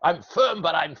 Geoff. I'm firm,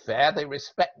 but I'm fair. They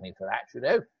respect me for that,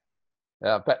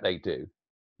 I bet they do.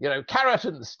 Carrot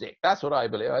and stick. That's what I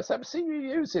believe. I said, I've seen you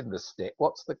using the stick.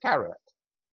 What's the carrot?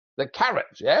 The carrot,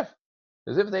 Geoff.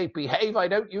 As if they behave, I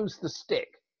don't use the stick.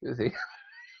 You see?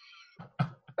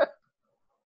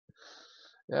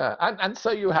 Yeah, and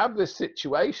so you have this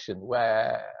situation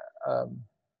where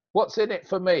what's in it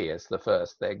for me is the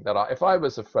first thing that if I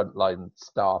was a frontline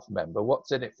staff member,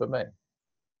 what's in it for me?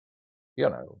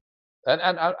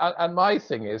 And my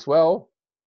thing is, well,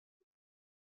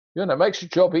 makes your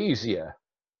job easier.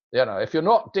 If you're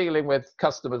not dealing with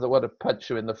customers that want to punch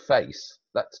you in the face,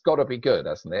 that's got to be good,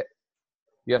 hasn't it?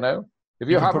 If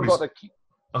you haven't got a key,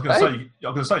 I was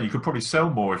going to say you could probably sell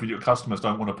more if your customers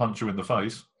don't want to punch you in the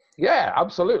face. Yeah,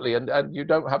 absolutely, and you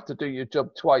don't have to do your job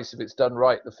twice if it's done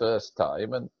right the first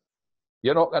time, and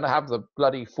you're not going to have the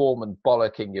bloody foreman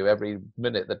bollocking you every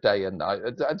minute, the day and night,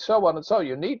 and so on and so on.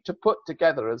 You need to put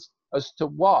together as to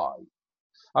why.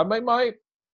 I mean,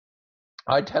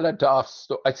 I tell a daft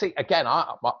story. I see again.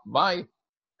 My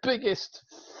biggest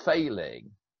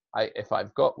failing, if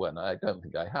I've got one, I don't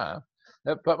think I have,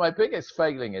 but my biggest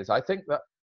failing is I think that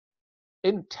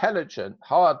intelligent,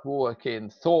 hard-working,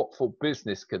 thoughtful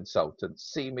business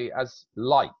consultants see me as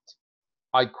light.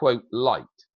 I quote light.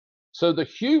 So the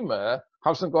humor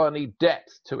hasn't got any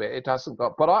depth to it. It hasn't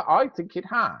got, but I think it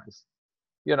has.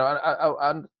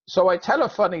 And so I tell a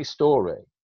funny story,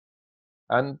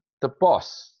 and the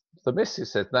boss, the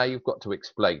missus, said, "Now you've got to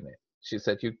explain it." She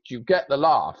said, "You get the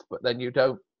laugh, but then you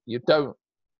don't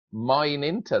mine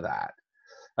into that."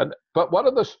 But one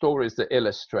of the stories that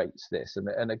illustrates this,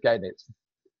 and again,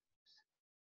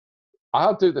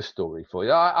 I'll do the story for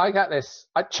you. I got this.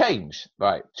 Change,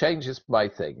 right? Change is my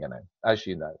thing, as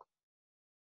you know.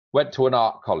 Went to an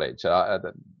art college.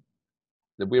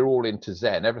 We're all into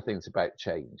Zen. Everything's about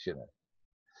change,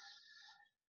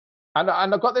 And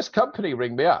I've got this company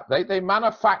ring me up. They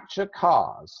manufacture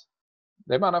cars.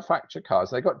 They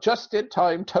got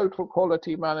just-in-time total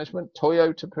quality management,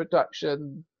 Toyota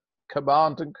production,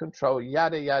 command and control,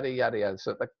 yada, yada, yada, yada.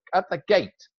 So at the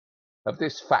gate of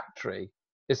this factory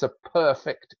is a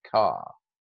perfect car.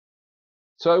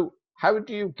 So how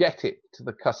do you get it to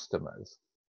the customers?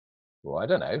 Well, I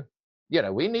don't know.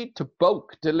 We need to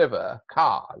bulk deliver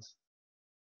cars.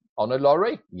 On a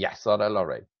lorry? Yes, on a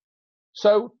lorry.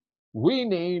 So We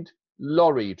need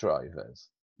lorry drivers.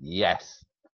 Yes.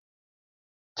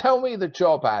 Tell me the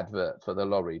job advert for the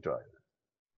lorry driver.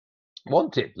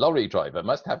 Wanted, lorry driver,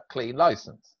 must have clean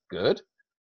license. Good.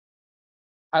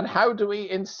 And how do we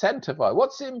incentivize?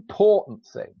 What's the important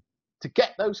thing? To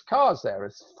get those cars there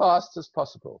as fast as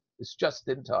possible. It's just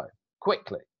in time,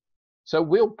 quickly. So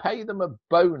we'll pay them a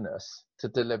bonus to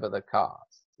deliver the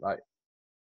cars, right?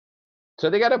 So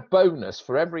they get a bonus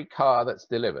for every car that's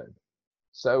delivered.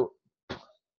 So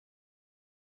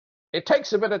it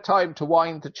takes a bit of time to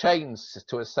wind the chains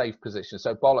to a safe position.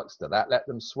 So bollocks to that, let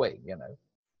them swing, you know.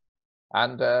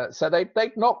 And so they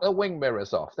knock the wing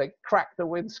mirrors off. They crack the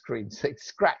windscreens. They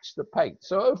scratch the paint.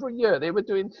 So over a year, they were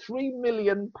doing £3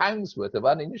 million worth of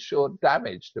uninsured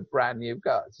damage to brand new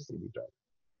cars.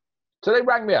 So they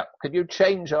rang me up. Could you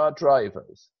change our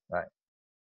drivers? Right.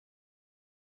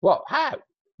 Well, how?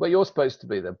 Well, you're supposed to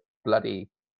be the bloody,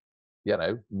 you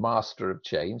know, master of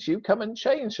change. You come and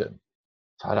change them.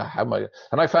 So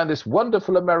and I found this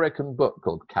wonderful American book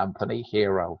called Company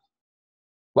Hero.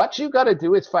 What you got to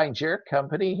do is find your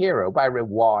company hero by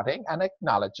rewarding and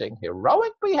acknowledging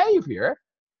heroic behavior.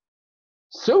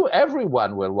 So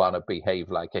everyone will want to behave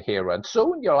like a hero, and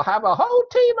soon you'll have a whole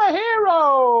team of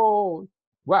heroes.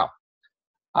 Well,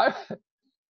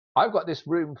 I've got this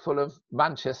room full of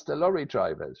Manchester lorry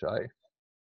drivers, right?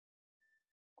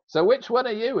 So which one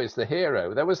of you is the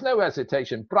hero? There was no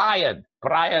hesitation. Brian's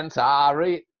our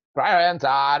hero. Brian's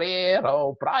our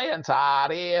hero. Brian's our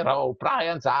hero.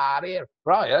 Brian's our hero.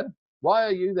 Brian, why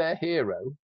are you their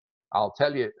hero? I'll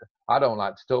tell you, I don't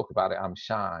like to talk about it. I'm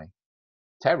shy.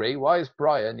 Terry, why is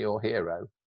Brian your hero?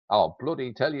 I'll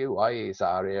bloody tell you why he's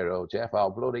our hero, Geoff.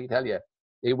 I'll bloody tell you.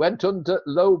 He went under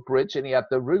Low Bridge and he had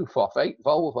the roof off 8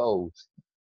 Volvos.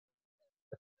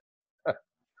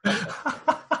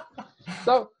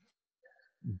 So,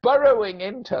 burrowing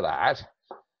into that,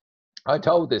 I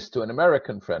told this to an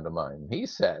American friend of mine. He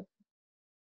said,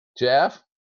 Geoff,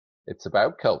 it's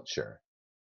about culture.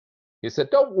 He said,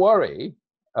 don't worry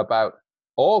about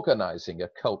organizing a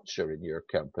culture in your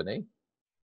company,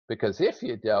 because if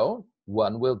you don't,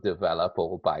 one will develop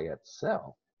all by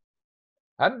itself.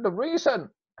 And the reason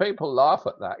people laugh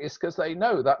at that is because they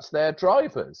know that's their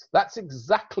drivers. That's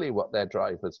exactly what their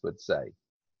drivers would say.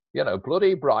 You know,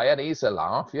 bloody Brian, he's a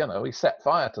laugh. You know, he set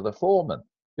fire to the foreman.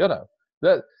 You know,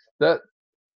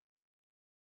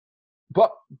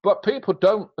 but people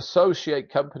don't associate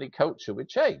company culture with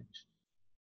change.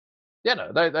 You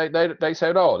know, they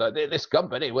say, oh, this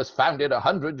company was founded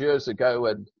 100 years ago,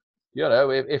 and you know,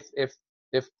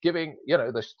 if giving, you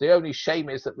know, the only shame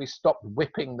is that we stopped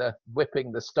whipping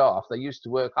the staff. They used to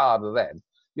work harder then.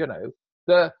 You know,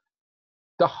 the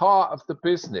heart of the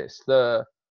business, the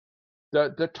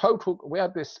total. We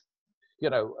had this, you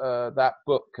know, that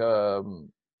book,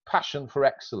 Passion for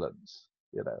Excellence.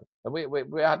 You know, and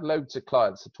we had loads of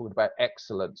clients that talked about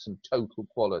excellence and total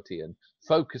quality and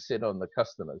focusing on the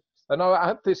customers. And I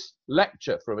had this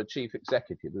lecture from a chief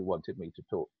executive who wanted me to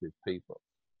talk with people.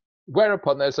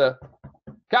 Whereupon there's a,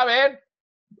 come in.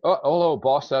 Oh, hello,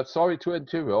 boss. I'm sorry to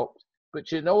interrupt,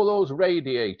 but you know those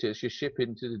radiators you're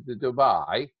shipping to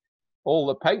Dubai, all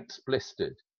the paint's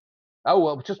blistered. Oh,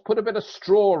 well, just put a bit of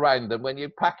straw around them when you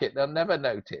pack it. They'll never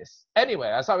notice. Anyway,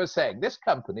 as I was saying, this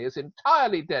company is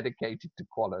entirely dedicated to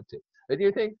quality. And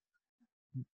you think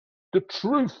the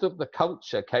truth of the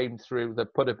culture came through the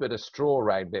put a bit of straw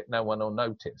around it, no one will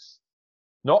notice.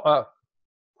 Not a,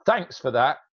 thanks for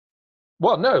that.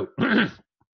 Well, no,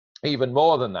 even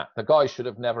more than that. The guy should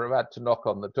have never had to knock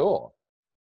on the door.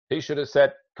 He should have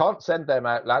said, can't send them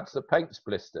out, lads, the paint's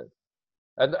blistered.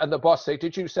 And the boss said,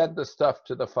 did you send the stuff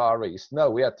to the Far East? No,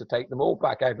 we had to take them all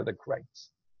back out of the crates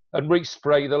and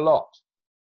respray the lot.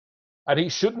 And he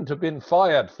shouldn't have been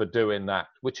fired for doing that,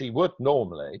 which he would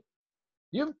normally.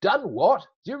 You've done what?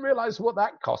 Do you realize what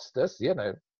that cost us? You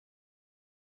know,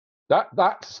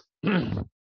 that's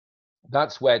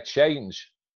that's where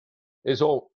change is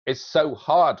so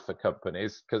hard for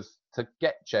companies, because to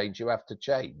get change, you have to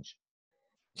change.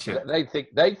 Sure. They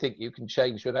think you can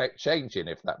change without changing,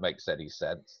 if that makes any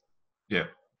sense. Yeah,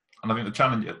 and I think the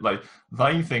challenge, like,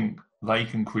 they think they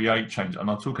can create change,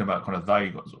 and I'm talking about kind of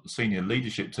they senior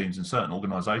leadership teams in certain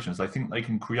organisations. They think they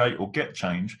can create or get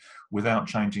change without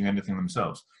changing anything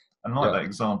themselves. And like that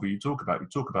example you talk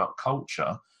about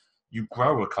culture. You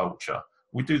grow a culture.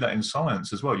 We do that in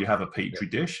science as well. You have a petri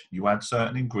dish, you add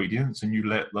certain ingredients, and you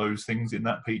let those things in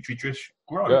that petri dish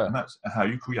grow, and that's how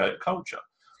you create a culture.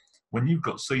 When you've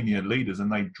got senior leaders and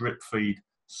they drip feed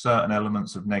certain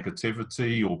elements of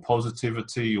negativity or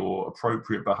positivity or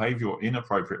appropriate behavior or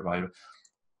inappropriate behavior,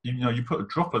 you know, you put a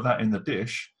drop of that in the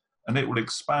dish and it will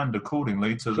expand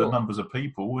accordingly to the numbers of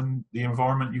people and the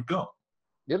environment you've got.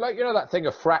 You're like, you know, that thing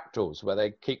of fractals where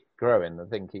they keep growing, the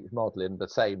thing keeps modeling the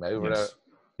same over and over.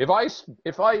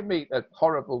 If I meet a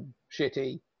horrible,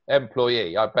 shitty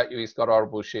employee, I bet you he's got a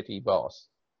horrible, shitty boss.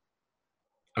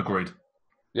 Agreed.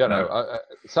 You know,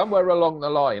 somewhere along the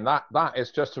line, that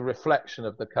is just a reflection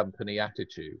of the company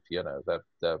attitude. You know,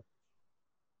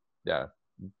 yeah,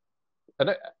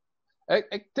 and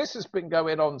this has been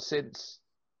going on since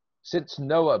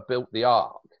Noah built the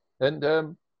ark,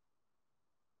 and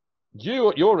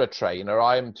you're a trainer.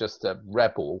 I'm just a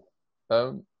rebel.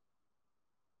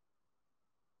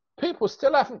 People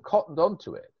still haven't cottoned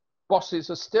onto it. Bosses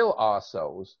are still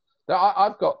arseholes.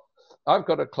 I've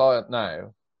got a client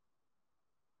now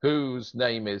whose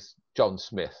name is John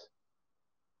Smith.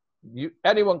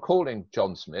 Anyone calling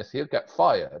John Smith, he'll get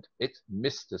fired. It's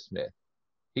Mr. Smith.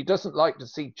 He doesn't like to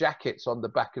see jackets on the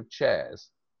back of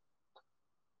chairs.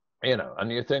 You know,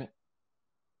 and you think,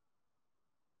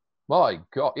 my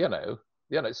God, you know,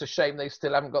 it's a shame they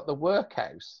still haven't got the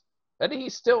workhouse. And he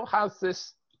still has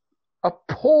this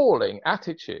appalling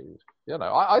attitude. You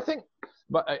know, I think,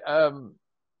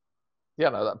 you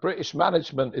know, that British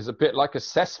management is a bit like a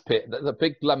cesspit, that the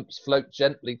big lumps float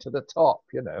gently to the top,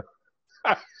 you know.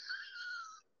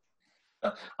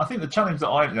 I think the challenge that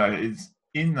I know is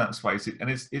in that space, and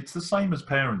it's the same as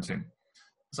parenting.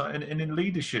 So, and in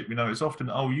leadership, you know, it's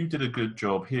often, oh, you did a good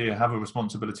job here, have a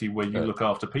responsibility where you look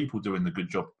after people doing the good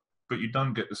job, but you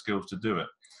don't get the skills to do it.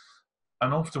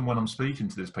 And often when I'm speaking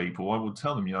to these people, I will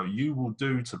tell them, you know, you will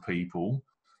do to people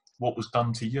what was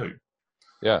done to you.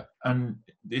 Yeah. And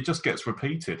it just gets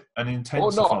repeated and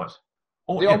intensified.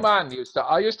 Or not. The old man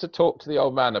I used to talk to the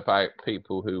old man about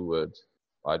people who would,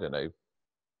 I don't know,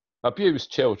 abuse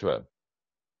children.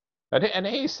 And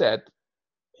he said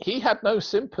he had no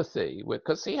sympathy with,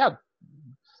 because he had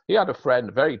a friend,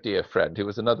 a very dear friend, who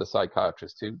was another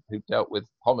psychiatrist who dealt with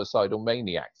homicidal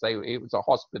maniacs. It was a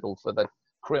hospital for the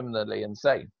criminally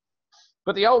insane.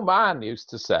 But the old man used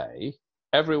to say,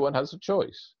 everyone has a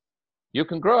choice. You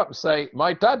can grow up and say,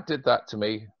 my dad did that to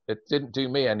me. It didn't do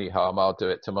me any harm. I'll do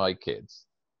it to my kids.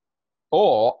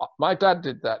 Or my dad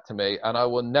did that to me and I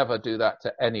will never do that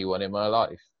to anyone in my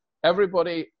life.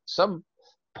 Everybody, some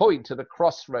point at a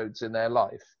crossroads in their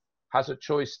life, has a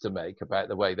choice to make about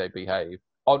the way they behave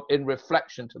in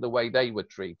reflection to the way they were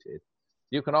treated.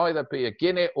 You can either be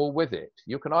against it or with it.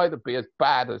 You can either be as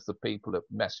bad as the people that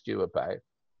messed you about,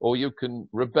 or you can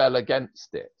rebel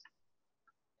against it.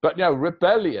 But, you know,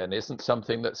 rebellion isn't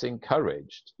something that's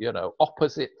encouraged. You know,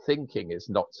 opposite thinking is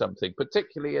not something,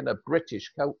 particularly in a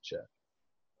British culture.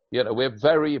 You know, we're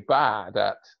very bad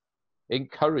at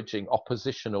encouraging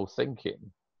oppositional thinking.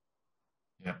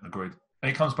 Yeah, agreed.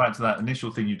 And it comes back to that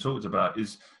initial thing you talked about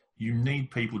is you need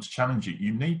people to challenge you.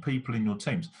 You need people in your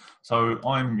teams. So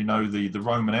I'm, you know, the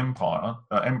Roman emperor.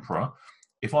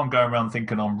 If I'm going around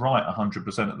thinking I'm right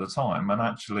 100% of the time, and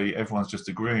actually everyone's just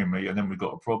agreeing with me, and then we've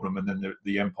got a problem, and then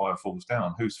the empire falls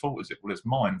down, whose fault is it? Well, it's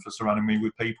mine for surrounding me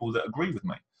with people that agree with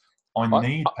me. I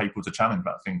need people to challenge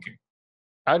that thinking.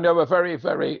 I know a very,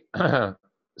 very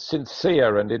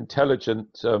sincere and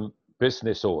intelligent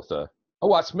business author.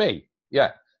 Oh, that's me.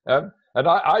 Yeah. And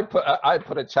I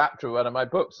put a chapter in one of my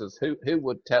books as who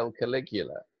would tell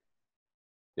Caligula,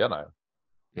 you know.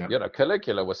 Yeah. You know,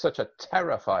 Caligula was such a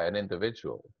terrifying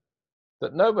individual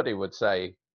that nobody would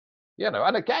say, you know,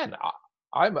 and again,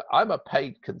 I'm a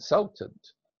paid consultant.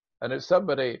 And if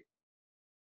somebody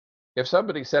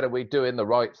said, are we doing the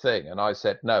right thing? And I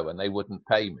said no, and they wouldn't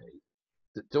pay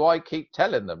me. Do I keep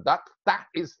telling them that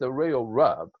is the real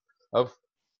rub of,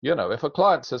 you know, if a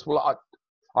client says, well,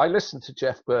 I listened to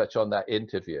Geoff Burch on that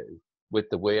interview with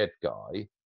the weird guy,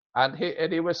 and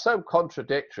he was so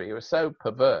contradictory, he was so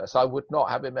perverse, I would not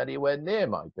have him anywhere near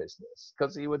my business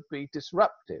because he would be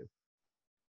disruptive.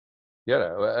 You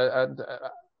know, and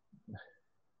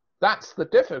that's the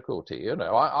difficulty, you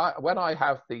know. When I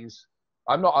have these,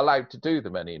 I'm not allowed to do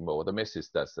them anymore. The missus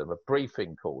does them,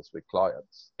 briefing calls with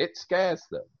clients. It scares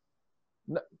them.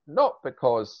 Not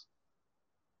because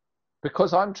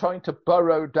I'm trying to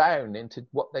burrow down into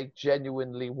what they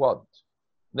genuinely want.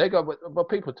 They go, well,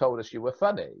 people told us you were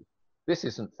funny. This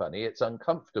isn't funny, it's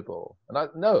uncomfortable. And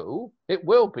no, it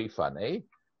will be funny,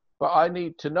 but I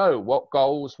need to know what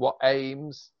goals, what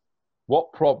aims,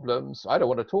 what problems. I don't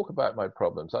want to talk about my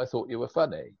problems. I thought you were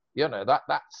funny. You know,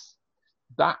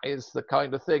 that is the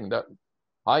kind of thing that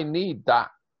I need. That,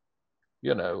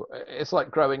 you know, it's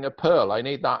like growing a pearl. I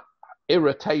need that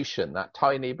irritation, that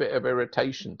tiny bit of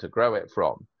irritation to grow it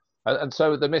from. And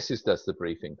so the missus does the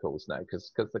briefing calls now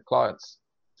because the clients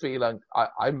feel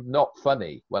I'm not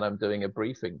funny when I'm doing a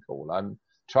briefing call. I'm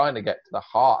trying to get to the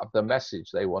heart of the message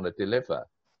they want to deliver.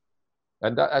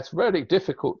 And that's really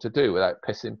difficult to do without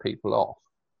pissing people off.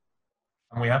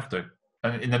 And we have to.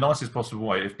 And in the nicest possible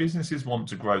way. If businesses want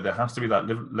to grow, there has to be that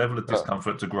level of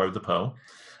discomfort to grow the pearl.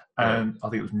 And I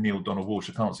think it was Neil Donald Walsh,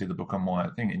 I can't see the book on my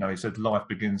thing, he said life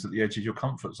begins at the edge of your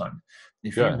comfort zone.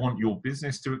 If you want your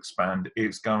business to expand,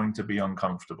 it's going to be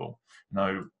uncomfortable.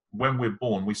 When we're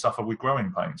born, we suffer with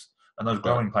growing pains. And those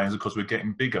growing pains are because we're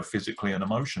getting bigger physically and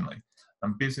emotionally.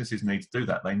 And businesses need to do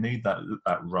that. They need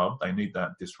that rub, they need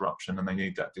that disruption, and they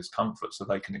need that discomfort so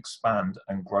they can expand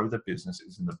and grow their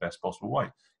businesses in the best possible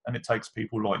way. And it takes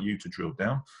people like you to drill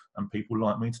down and people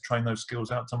like me to train those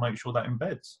skills out to make sure that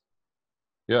embeds.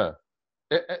 Yeah,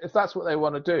 if that's what they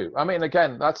want to do. I mean,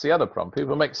 again, that's the other problem.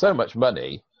 People make so much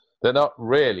money, they're not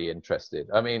really interested.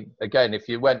 I mean, again, if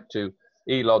you went to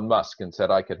Elon Musk and said,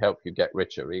 I could help you get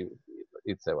richer,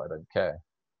 he'd say, well, I don't care,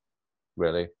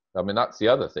 really. I mean, that's the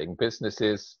other thing.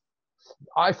 Businesses,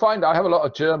 I find I have a lot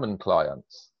of German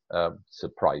clients,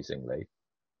 surprisingly.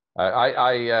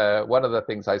 One of the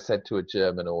things I said to a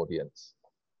German audience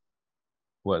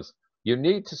was, you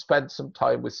need to spend some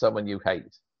time with someone you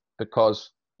hate,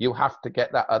 because you have to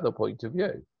get that other point of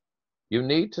view. You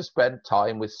need to spend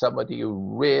time with somebody you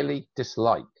really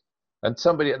dislike. And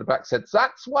somebody at the back said,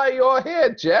 that's why you're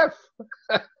here, Geoff.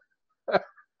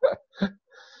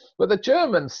 But the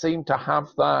Germans seem to have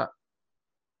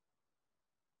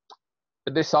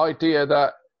this idea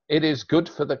that it is good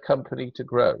for the company to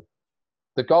grow.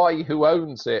 The guy who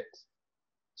owns it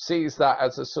sees that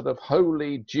as a sort of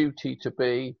holy duty to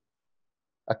be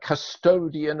a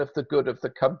custodian of the good of the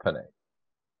company,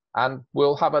 and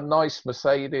we'll have a nice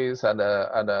Mercedes and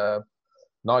a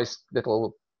nice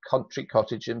little country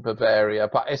cottage in Bavaria,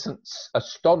 but isn't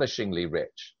astonishingly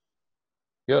rich.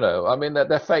 I mean,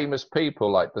 they're famous people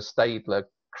like the Staedtler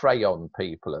crayon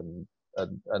people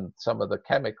and some of the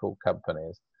chemical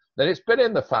companies. Then it's been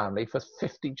in the family for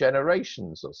 50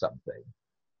 generations or something,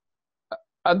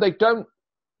 and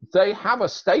they have a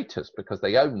status because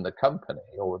they own the company,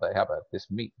 or they have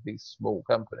these small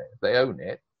companies. They own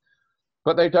it,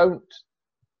 but they don't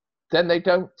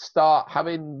start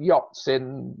having yachts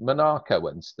in Monaco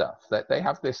and stuff. That they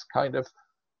have this kind of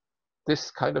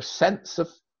sense of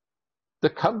the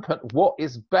company, what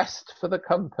is best for the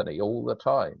company all the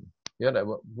time.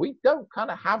 We don't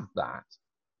kind of have that.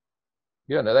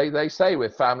 They say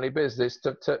with family business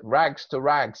to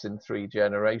rags in 3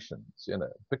 generations,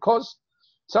 because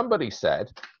somebody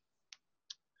said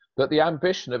that the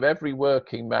ambition of every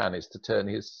working man is to turn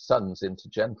his sons into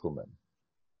gentlemen.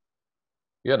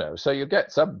 So you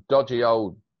get some dodgy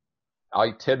old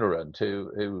itinerant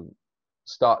who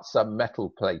starts some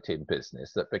metal plating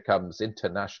business that becomes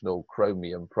international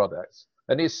chromium products,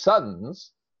 and his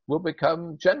sons will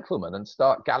become gentlemen and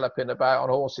start galloping about on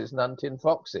horses and hunting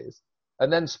foxes,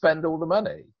 and then spend all the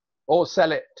money or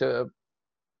sell it to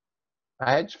a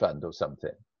hedge fund or something.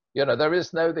 There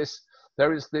is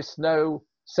no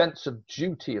sense of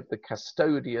duty of the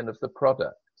custodian of the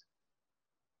product,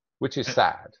 which is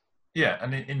sad. Yeah,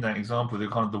 and in that example,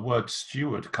 the word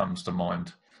steward comes to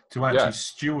mind. To actually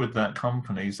steward that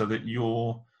company so that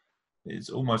it's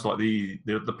almost like the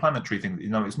planetary thing.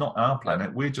 It's not our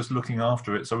planet. We're just looking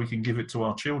after it so we can give it to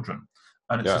our children.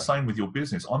 And it's the same with your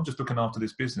business. I'm just looking after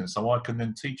this business so I can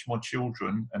then teach my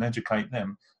children and educate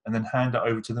them and then hand it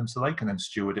over to them so they can then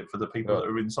steward it for the people that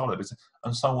are inside of the business,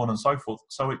 and so on and so forth.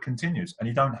 So it continues. And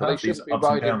you don't have these ups and downs. They shouldn't be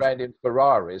riding around in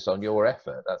Ferraris on your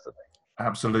effort. That's the thing.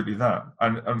 Absolutely that.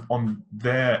 And on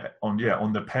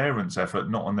the parents' effort,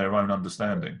 not on their own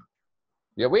understanding.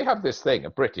 Yeah, we have this thing, a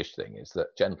British thing, is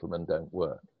that gentlemen don't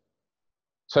work.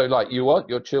 So, like, you want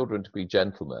your children to be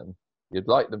gentlemen, you'd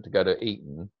like them to go to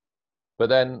Eton, but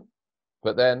then,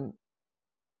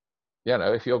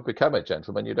 if you've become a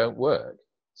gentleman, you don't work.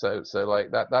 So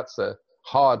like that's a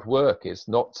hard work is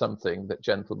not something that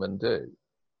gentlemen do.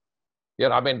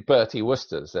 I mean, Bertie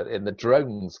Wooster's in the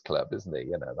Drones Club, isn't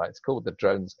he? It's called the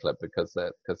Drones Club because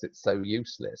it's so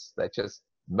useless. They're just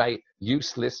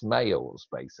useless males,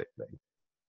 basically.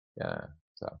 Yeah.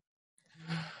 So.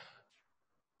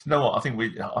 You know what? I think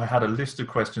I had a list of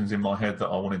questions in my head that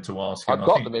I wanted to ask. I've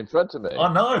got them in front of me.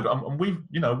 I know, and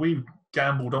we've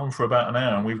gambled on for about an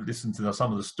hour, and we've listened to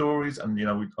some of the stories, and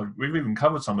we've even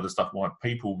covered some of the stuff why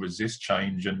people resist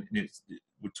change, and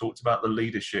we talked about the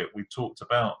leadership, we talked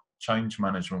about change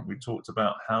management, we talked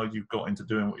about how you've got into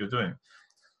doing what you're doing.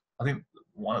 I think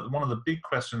one of the big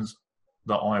questions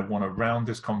that I want to round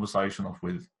this conversation off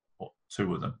with,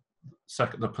 two of them.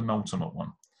 The penultimate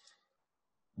one.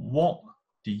 What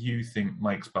do you think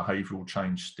makes behavioural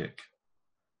change stick?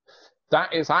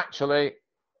 That is actually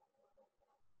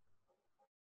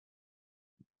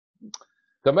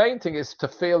The main thing is to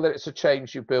feel that it's a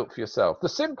change you built for yourself. The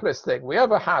simplest thing we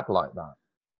ever had like that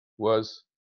was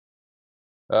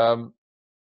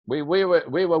we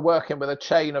were working with a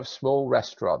chain of small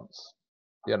restaurants,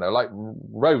 you know, like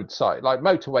roadside, like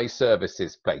motorway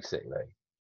services, basically.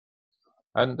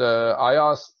 And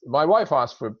my wife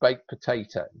asked for a baked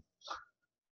potato.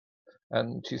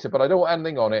 And she said, but I don't want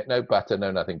anything on it, no butter,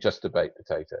 no nothing, just a baked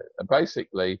potato. And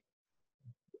basically,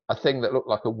 a thing that looked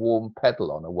like a warm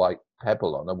pebble on a white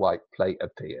plate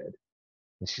appeared.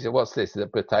 And she said, what's this?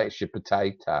 It's your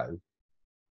potato.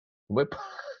 And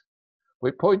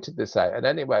we pointed this out. And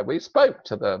anyway, we spoke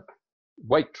to the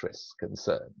waitress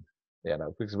concerned, you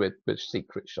know, because we're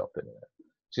secret shopping.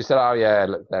 She said, oh, yeah,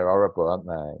 look, they're horrible, aren't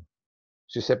they?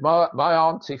 She said, my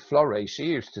auntie Florrie, she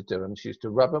used to do them. She used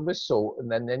to rub them with salt,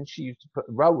 and then she used to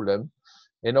roll them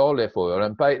in olive oil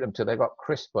and bake them till they got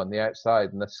crisp on the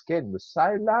outside, and the skin was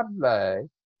so lovely.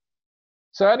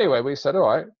 So anyway, we said, all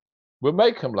right, we'll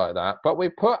make them like that, but we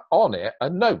put on it a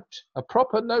note, a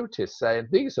proper notice saying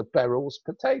these are Beryl's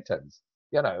potatoes.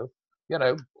 You know,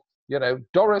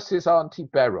 Doris's auntie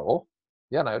Beryl,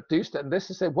 you know, and this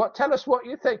is say, what? Tell us what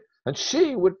you think. And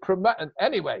she would promote. And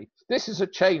anyway, this is a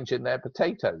change in their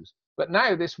potatoes. But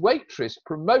now this waitress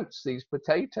promotes these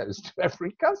potatoes to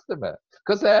every customer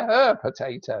because they're her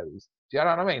potatoes. Do you know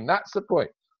what I mean? That's the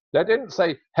point. They didn't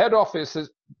say head office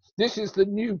says this is the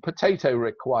new potato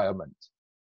requirement.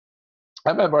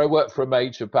 I remember I worked for a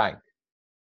major bank,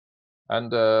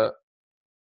 and it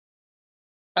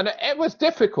was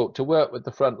difficult to work with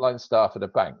the frontline staff at a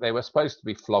bank. They were supposed to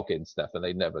be flogging stuff, and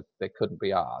they couldn't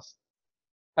be asked.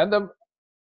 And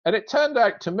it turned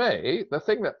out to me, the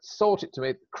thing that sorted it to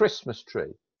me, the Christmas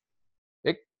tree.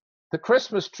 The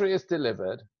Christmas tree is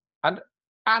delivered, and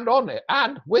on it,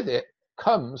 and with it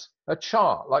comes a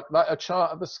chart, like a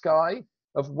chart of the sky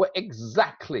of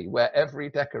exactly where every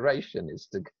decoration is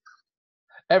to go.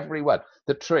 Everyone,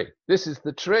 the tree. This is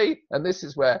the tree, and this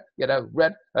is where, you know,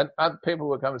 red, and people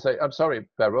would come and say, I'm sorry,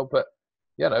 Beryl, but,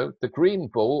 you know, the green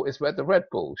ball is where the red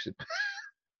ball should be,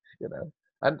 you know,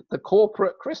 and the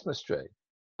corporate Christmas tree.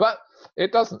 But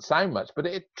it doesn't sound much, but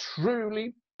it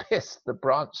truly pissed the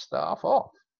branch staff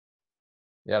off.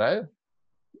 You know,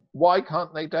 why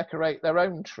can't they decorate their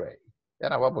own tree? You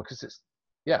know, well, because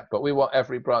but we want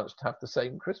every branch to have the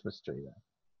same Christmas tree there.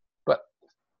 But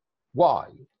why?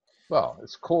 Well,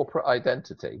 it's corporate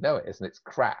identity. No, it isn't. It's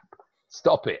crap.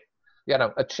 Stop it. You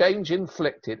know, a change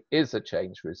inflicted is a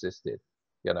change resisted.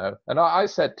 You know, and I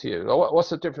said to you, what's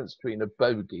the difference between a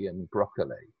bogey and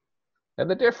broccoli? And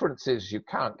the difference is you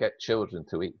can't get children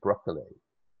to eat broccoli,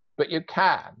 but you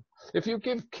can. If you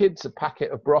give kids a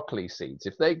packet of broccoli seeds,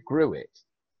 if they grew it,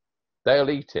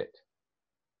 they'll eat it.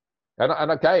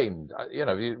 And again, you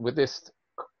know, with this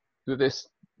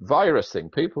virus thing,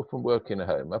 people from working at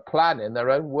home are planning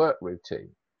their own work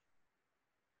routine.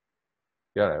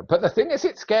 You know, but the thing is,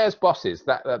 it scares bosses.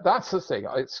 That's the thing.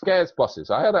 It scares bosses.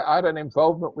 I had an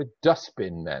involvement with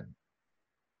dustbin men,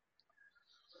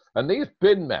 and these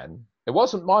bin men. It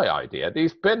wasn't my idea.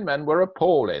 These bin men were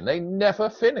appalling. They never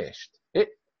finished.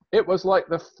 It was like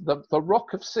the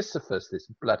rock of Sisyphus. This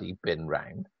bloody bin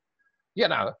round. You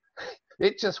know,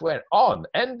 it just went on.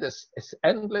 Endless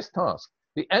task.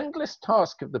 The endless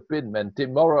task of the bin men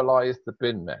demoralized the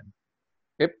bin men.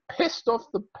 It pissed off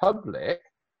the public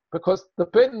because the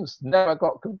bins never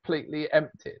got completely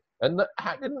emptied. And it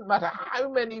didn't matter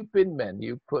how many bin men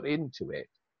you put into it.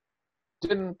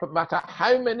 Didn't matter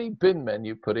how many bin men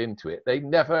you put into it. They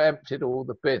never emptied all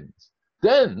the bins.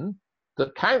 Then the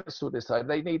council decided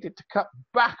they needed to cut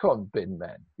back on bin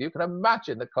men. You can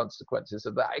imagine the consequences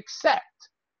of that, except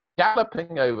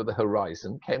galloping over the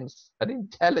horizon came an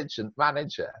intelligent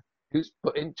manager who's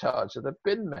put in charge of the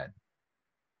bin men.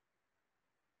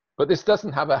 But this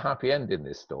doesn't have a happy end in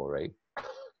this story.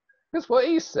 Because what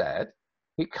he said,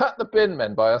 he cut the bin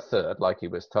men by a third, like he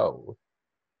was told,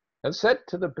 and said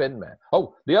to the bin men,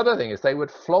 oh, the other thing is they would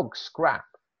flog scrap,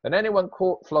 and anyone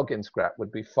caught flogging scrap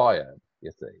would be fired, you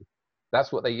see.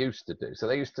 That's what they used to do. So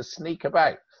they used to sneak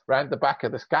about round the back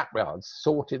of the scrap yards,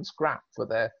 sorting scrap for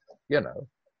their, you know,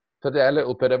 for their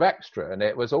little bit of extra. And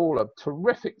it was all a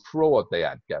terrific fraud they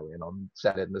had going on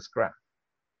selling the scrap.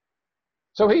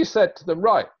 So he said to them,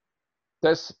 right,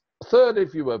 there's a third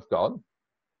of you have gone,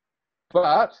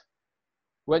 but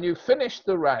when you finish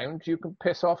the round, you can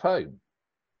piss off home.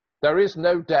 There is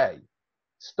no day.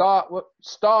 Start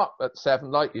at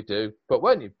 7 like you do, but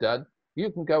when you've done,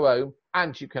 you can go home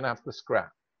and you can have the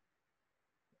scrap.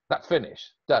 That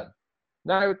finish, done.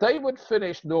 Now, they would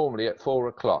finish normally at 4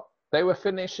 o'clock. They were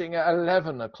finishing at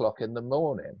 11 o'clock in the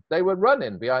morning. They were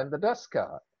running behind the dust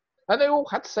cart. And they all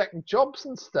had second jobs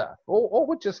and stuff, or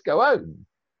would just go home.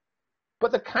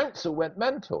 But the council went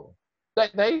mental.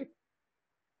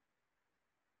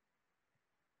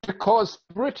 Because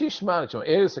British management,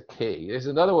 here's a key, here's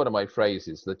another one of my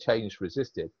phrases, the change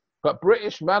resisted, but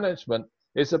British management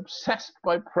is obsessed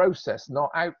by process, not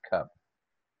outcome.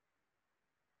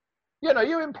 You know,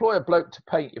 you employ a bloke to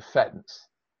paint your fence.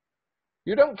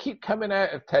 You don't keep coming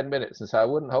out of 10 minutes and say, I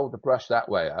wouldn't hold the brush that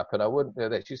way up and I wouldn't do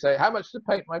this. You say, how much to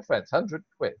paint my fence? 100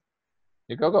 quid.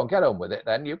 You go on, get on with it.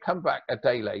 Then you come back a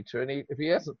day later and if he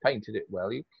hasn't painted it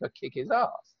well, you kick his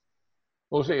ass.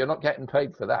 Also, you're not getting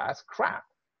paid for that. That's crap.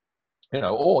 You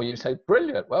know, or you say,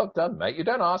 brilliant, well done, mate. You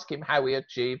don't ask him how he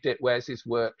achieved it. Where's his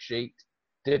worksheet?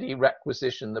 Did he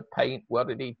requisition the paint? Where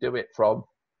did he do it from?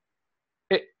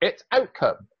 It's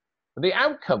outcome. And the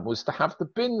outcome was to have the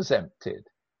bins emptied.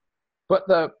 But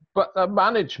the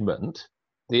management,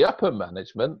 the upper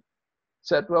management,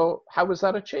 said, well, how was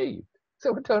that achieved?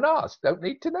 So we don't ask, don't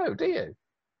need to know, do you?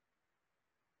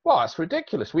 Well, that's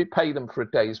ridiculous. We pay them for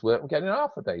a day's work and getting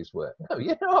half a day's work. No,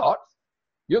 you're not.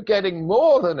 You're getting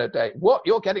more than a day. What?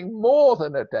 You're getting more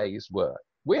than a day's work.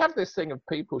 We have this thing of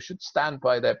people should stand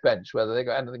by their bench, whether they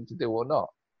got anything to do or not.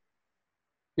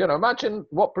 You know, imagine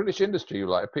what British industry you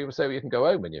like. If people say, well, you can go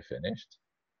home when you're finished.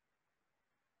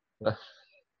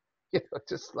 You know,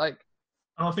 just like.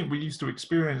 And I think we used to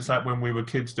experience that when we were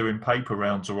kids doing paper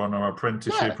rounds or on our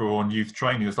apprenticeship or on youth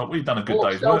training. It's like, we've done a good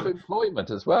day's work. Self-employment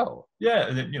as well. Yeah,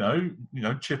 and then, you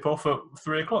know, chip off at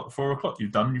 3 o'clock, 4 o'clock.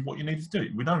 You've done what you needed to do.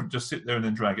 We don't just sit there and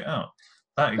then drag it out.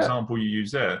 That example you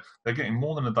use there, they're getting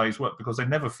more than a day's work because they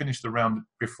never finished the round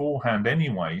beforehand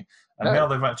anyway. And now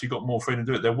they've actually got more freedom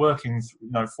to do it. They're working,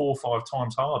 you know, 4 or 5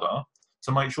 times harder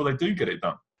to make sure they do get it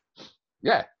done.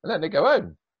 Yeah, and then they go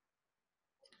home.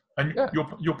 And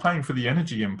you're paying for the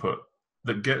energy input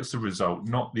that gets the result,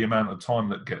 not the amount of time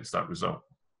that gets that result.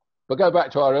 But go back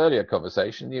to our earlier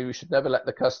conversation, you should never let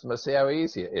the customer see how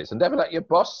easy it is, and never let your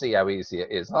boss see how easy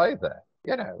it is either.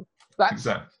 You know, that's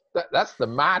the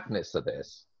madness of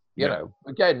this. You know,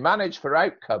 again, manage for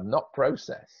outcome, not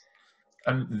process.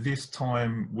 And this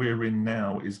time we're in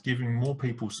now is giving more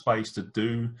people space to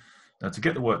do, to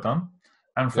get the work done,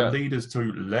 and for leaders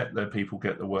to let their people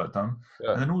get the work done.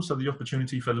 And then also the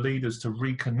opportunity for leaders to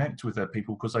reconnect with their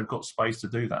people because they've got space to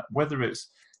do that. Whether it's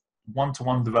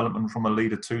one-to-one development from a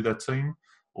leader to their team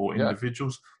or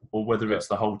individuals, or whether it's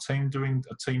the whole team doing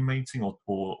a team meeting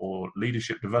or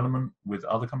leadership development with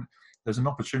other companies. There's an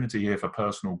opportunity here for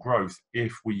personal growth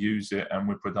if we use it and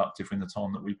we're productive in the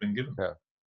time that we've been given. Yeah.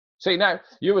 See, now,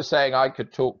 you were saying I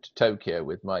could talk to Tokyo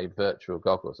with my virtual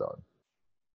goggles on.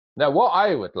 Now, what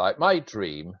I would like, my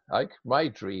dream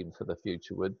for the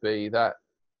future would be that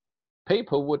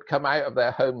people would come out of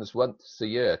their homes once a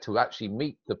year to actually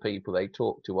meet the people they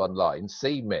talk to online,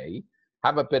 see me,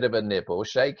 have a bit of a nibble,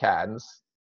 shake hands,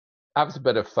 have a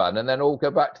bit of fun, and then all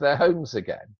go back to their homes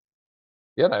again.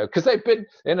 You know, because they've been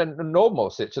in a normal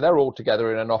situation, they're all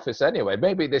together in an office anyway.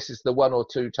 Maybe this is the 1 or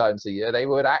 2 times a year they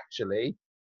would actually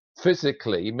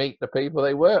physically meet the people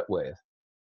they work with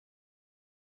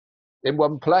in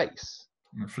one place.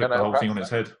 And flip the whole thing on its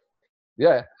head.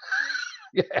 Yeah.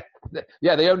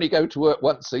 Yeah, they only go to work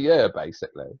once a year,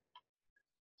 basically.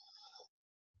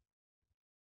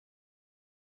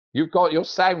 Your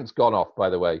sound's gone off, by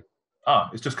the way.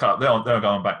 It's just cut. They're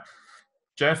going back.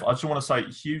 Geoff, I just want to say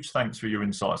huge thanks for your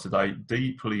insights today.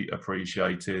 Deeply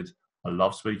appreciated. I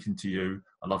love speaking to you.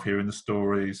 I love hearing the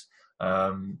stories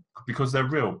because they're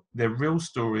real. They're real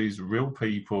stories, real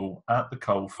people at the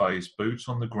coalface, boots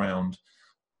on the ground.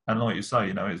 And like you say,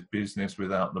 you know, it's business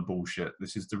without the bullshit.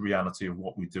 This is the reality of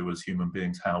what we do as human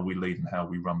beings, how we lead and how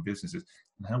we run businesses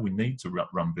and how we need to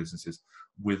run businesses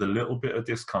with a little bit of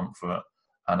discomfort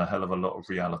and a hell of a lot of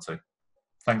reality.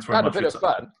 Thanks very much. And a bit of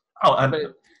fun. Oh,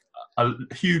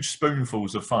 and huge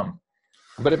spoonfuls of fun.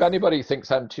 But if anybody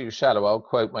thinks I'm too shallow, I'll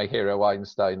quote my hero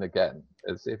Einstein again.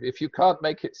 As if you can't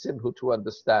make it simple to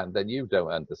understand, then you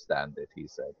don't understand it, he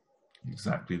said.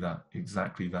 Exactly that.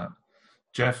 Exactly that.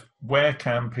 Geoff, where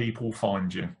can people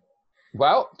find you?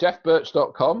 Well,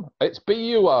 GeoffBurch.com. It's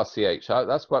B-U-R-C-H.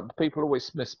 That's what people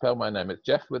always misspell my name. It's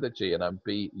Geoff with a G and I'm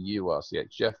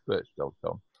B-U-R-C-H.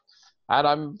 GeoffBurch.com. And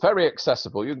I'm very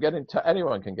accessible. You can get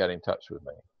anyone can get in touch with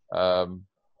me.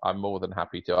 I'm more than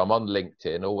happy to. I'm on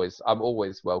LinkedIn. I'm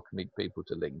always welcoming people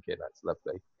to LinkedIn. That's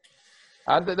lovely.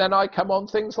 And then I come on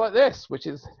things like this, which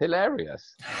is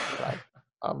hilarious.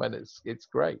 I mean, it's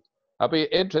great. I'll be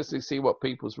interested to see what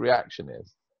people's reaction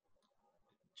is.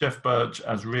 Geoff Burch,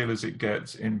 as real as it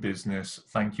gets in business,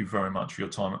 thank you very much for your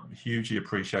time. Hugely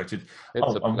appreciated.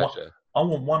 It's a pleasure. I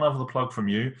want one other plug from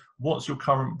you. What's your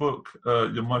current book,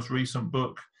 your most recent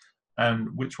book, and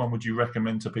which one would you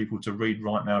recommend to people to read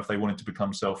right now if they wanted to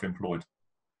become self-employed?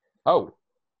 Oh,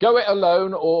 Go It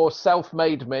Alone or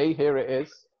Self-Made Me. Here it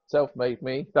is. Self-Made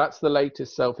Me. That's the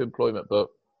latest self-employment book.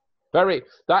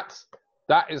 That's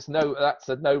a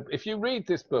no. If you read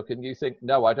this book and you think,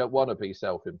 no, I don't want to be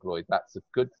self-employed, that's a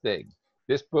good thing.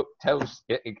 This book tells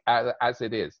it as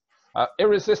it is.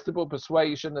 Irresistible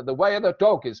Persuasion and The Way of the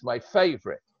Dog is my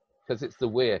favorite because it's the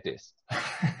weirdest.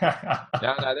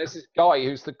 Now, there's this guy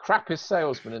who's the crappiest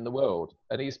salesman in the world,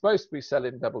 and he's supposed to be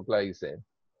selling double glazing.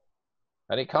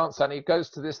 And he can't sell. He goes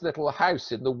to this little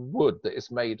house in the wood that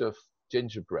is made of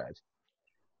gingerbread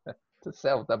to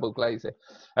sell double glazing.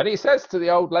 And he says to the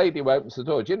old lady who opens the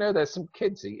door, do you know there's some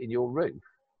kids eating your roof?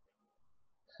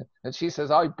 And she says,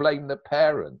 I blame the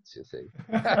parents, you see.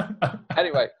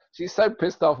 Anyway, she's so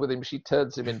pissed off with him, she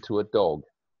turns him into a dog.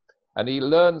 And he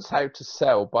learns how to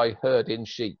sell by herding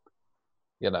sheep.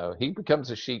 You know, he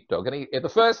becomes a sheepdog. And the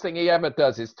first thing he ever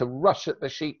does is to rush at the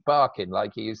sheep barking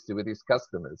like he used to with his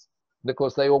customers. And of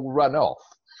course, they all run off.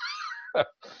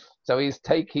 So he's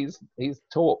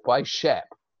taught by Shep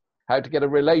how to get a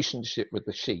relationship with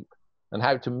the sheep and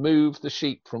how to move the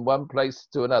sheep from one place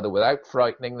to another without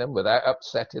frightening them, without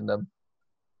upsetting them,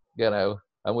 you know,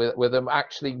 and with them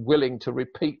actually willing to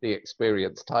repeat the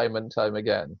experience time and time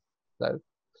again. So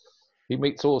he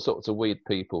meets all sorts of weird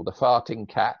people. The farting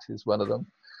cat is one of them.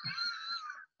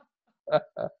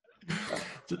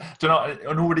 Do you know,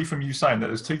 and already from you saying that,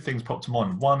 there's two things popped to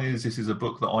mind. One is this is a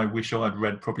book that I wish I'd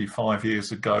read probably 5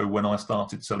 years ago when I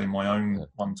started selling my own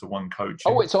one-to-one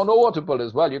coaching. Oh, it's on Audible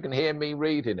as well. You can hear me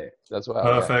reading it as well.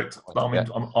 Perfect. Yeah. I mean,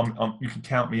 you can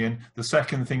count me in. The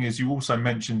second thing is you also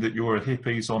mentioned that you're a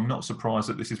hippie, so I'm not surprised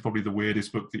that this is probably the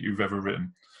weirdest book that you've ever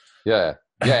written. Yeah.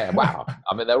 Wow.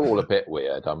 I mean, they're all a bit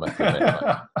weird. I must admit.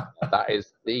 That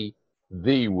is the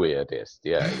weirdest.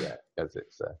 Yeah. Because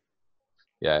it's.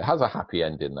 Yeah, it has a happy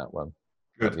ending, that one.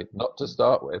 Good. Not to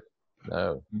start with.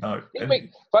 No.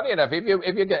 Funny enough,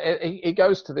 he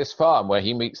goes to this farm where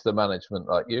he meets the management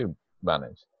like you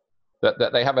manage.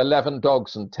 That they have 11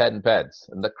 dogs and 10 beds,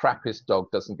 and the crappiest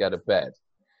dog doesn't get a bed.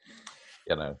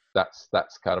 You know, that's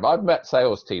kind of. I've met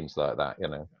sales teams like that. You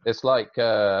know, it's like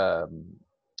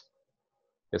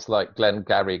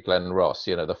Glenn Ross.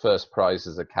 You know, the first prize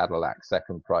is a Cadillac,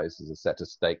 second prize is a set of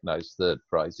steak knives, third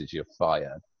prize is you're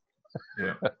fired.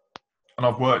 Yeah, and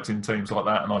I've worked in teams like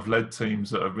that, and I've led teams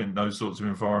that are in those sorts of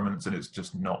environments, and it's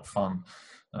just not fun.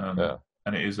 And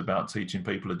it is about teaching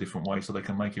people a different way so they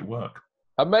can make it work.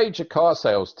 A major car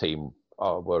sales team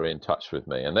were in touch with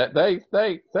me, and they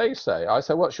say, I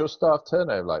said, what's your staff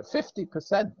turnover like? 50%.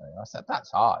 I said,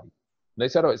 that's high. And they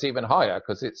said, oh, it's even higher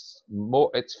because it's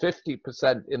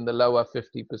 50% in the lower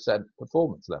 50%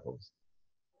 performance levels.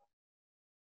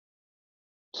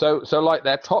 So like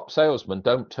their top salesmen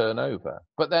don't turn over,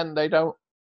 but then they don't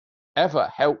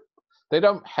ever help. They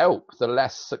don't help the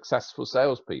less successful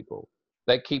salespeople.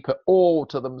 They keep it all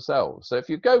to themselves. So if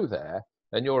you go there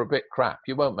and you're a bit crap,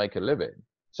 you won't make a living.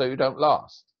 So you don't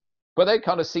last. But they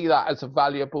kind of see that as a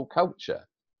valuable culture.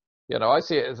 You know, I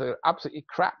see it as an absolutely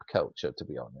crap culture, to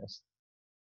be honest.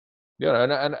 You know,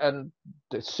 and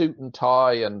the suit and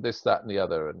tie and this, that, and the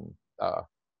other, and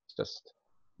it's just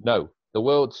no. The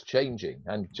world's changing,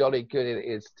 and jolly good it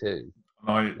is too.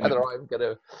 Whether I'm going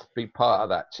to be part of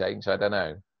that change, I don't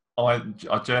know.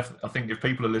 Geoff, I think if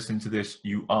people are listening to this,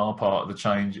 you are part of the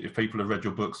change. If people have read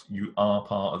your books, you are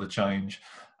part of the change.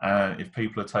 And if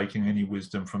people are taking any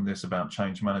wisdom from this about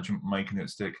change management, making it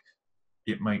stick,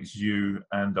 it makes you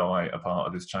and I a part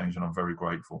of this change, and I'm very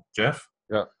grateful. Geoff,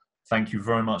 thank you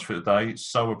very much for today.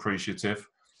 So appreciative.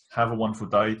 Have a wonderful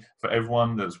day. For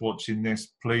everyone that's watching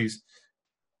this, please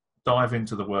dive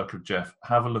into the work of Geoff.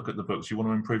 Have a look at the books. You want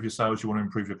to improve your sales, you want to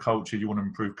improve your culture, you want to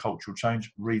improve cultural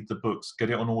change, read the books, get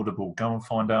it on Audible, go and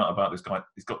find out about this guy.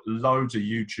 He's got loads of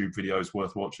YouTube videos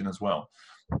worth watching as well.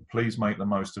 Please make the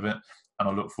most of it. And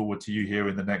I look forward to you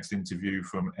hearing the next interview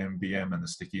from MBM and the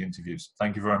Sticky Interviews.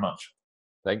 Thank you very much.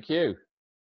 Thank you.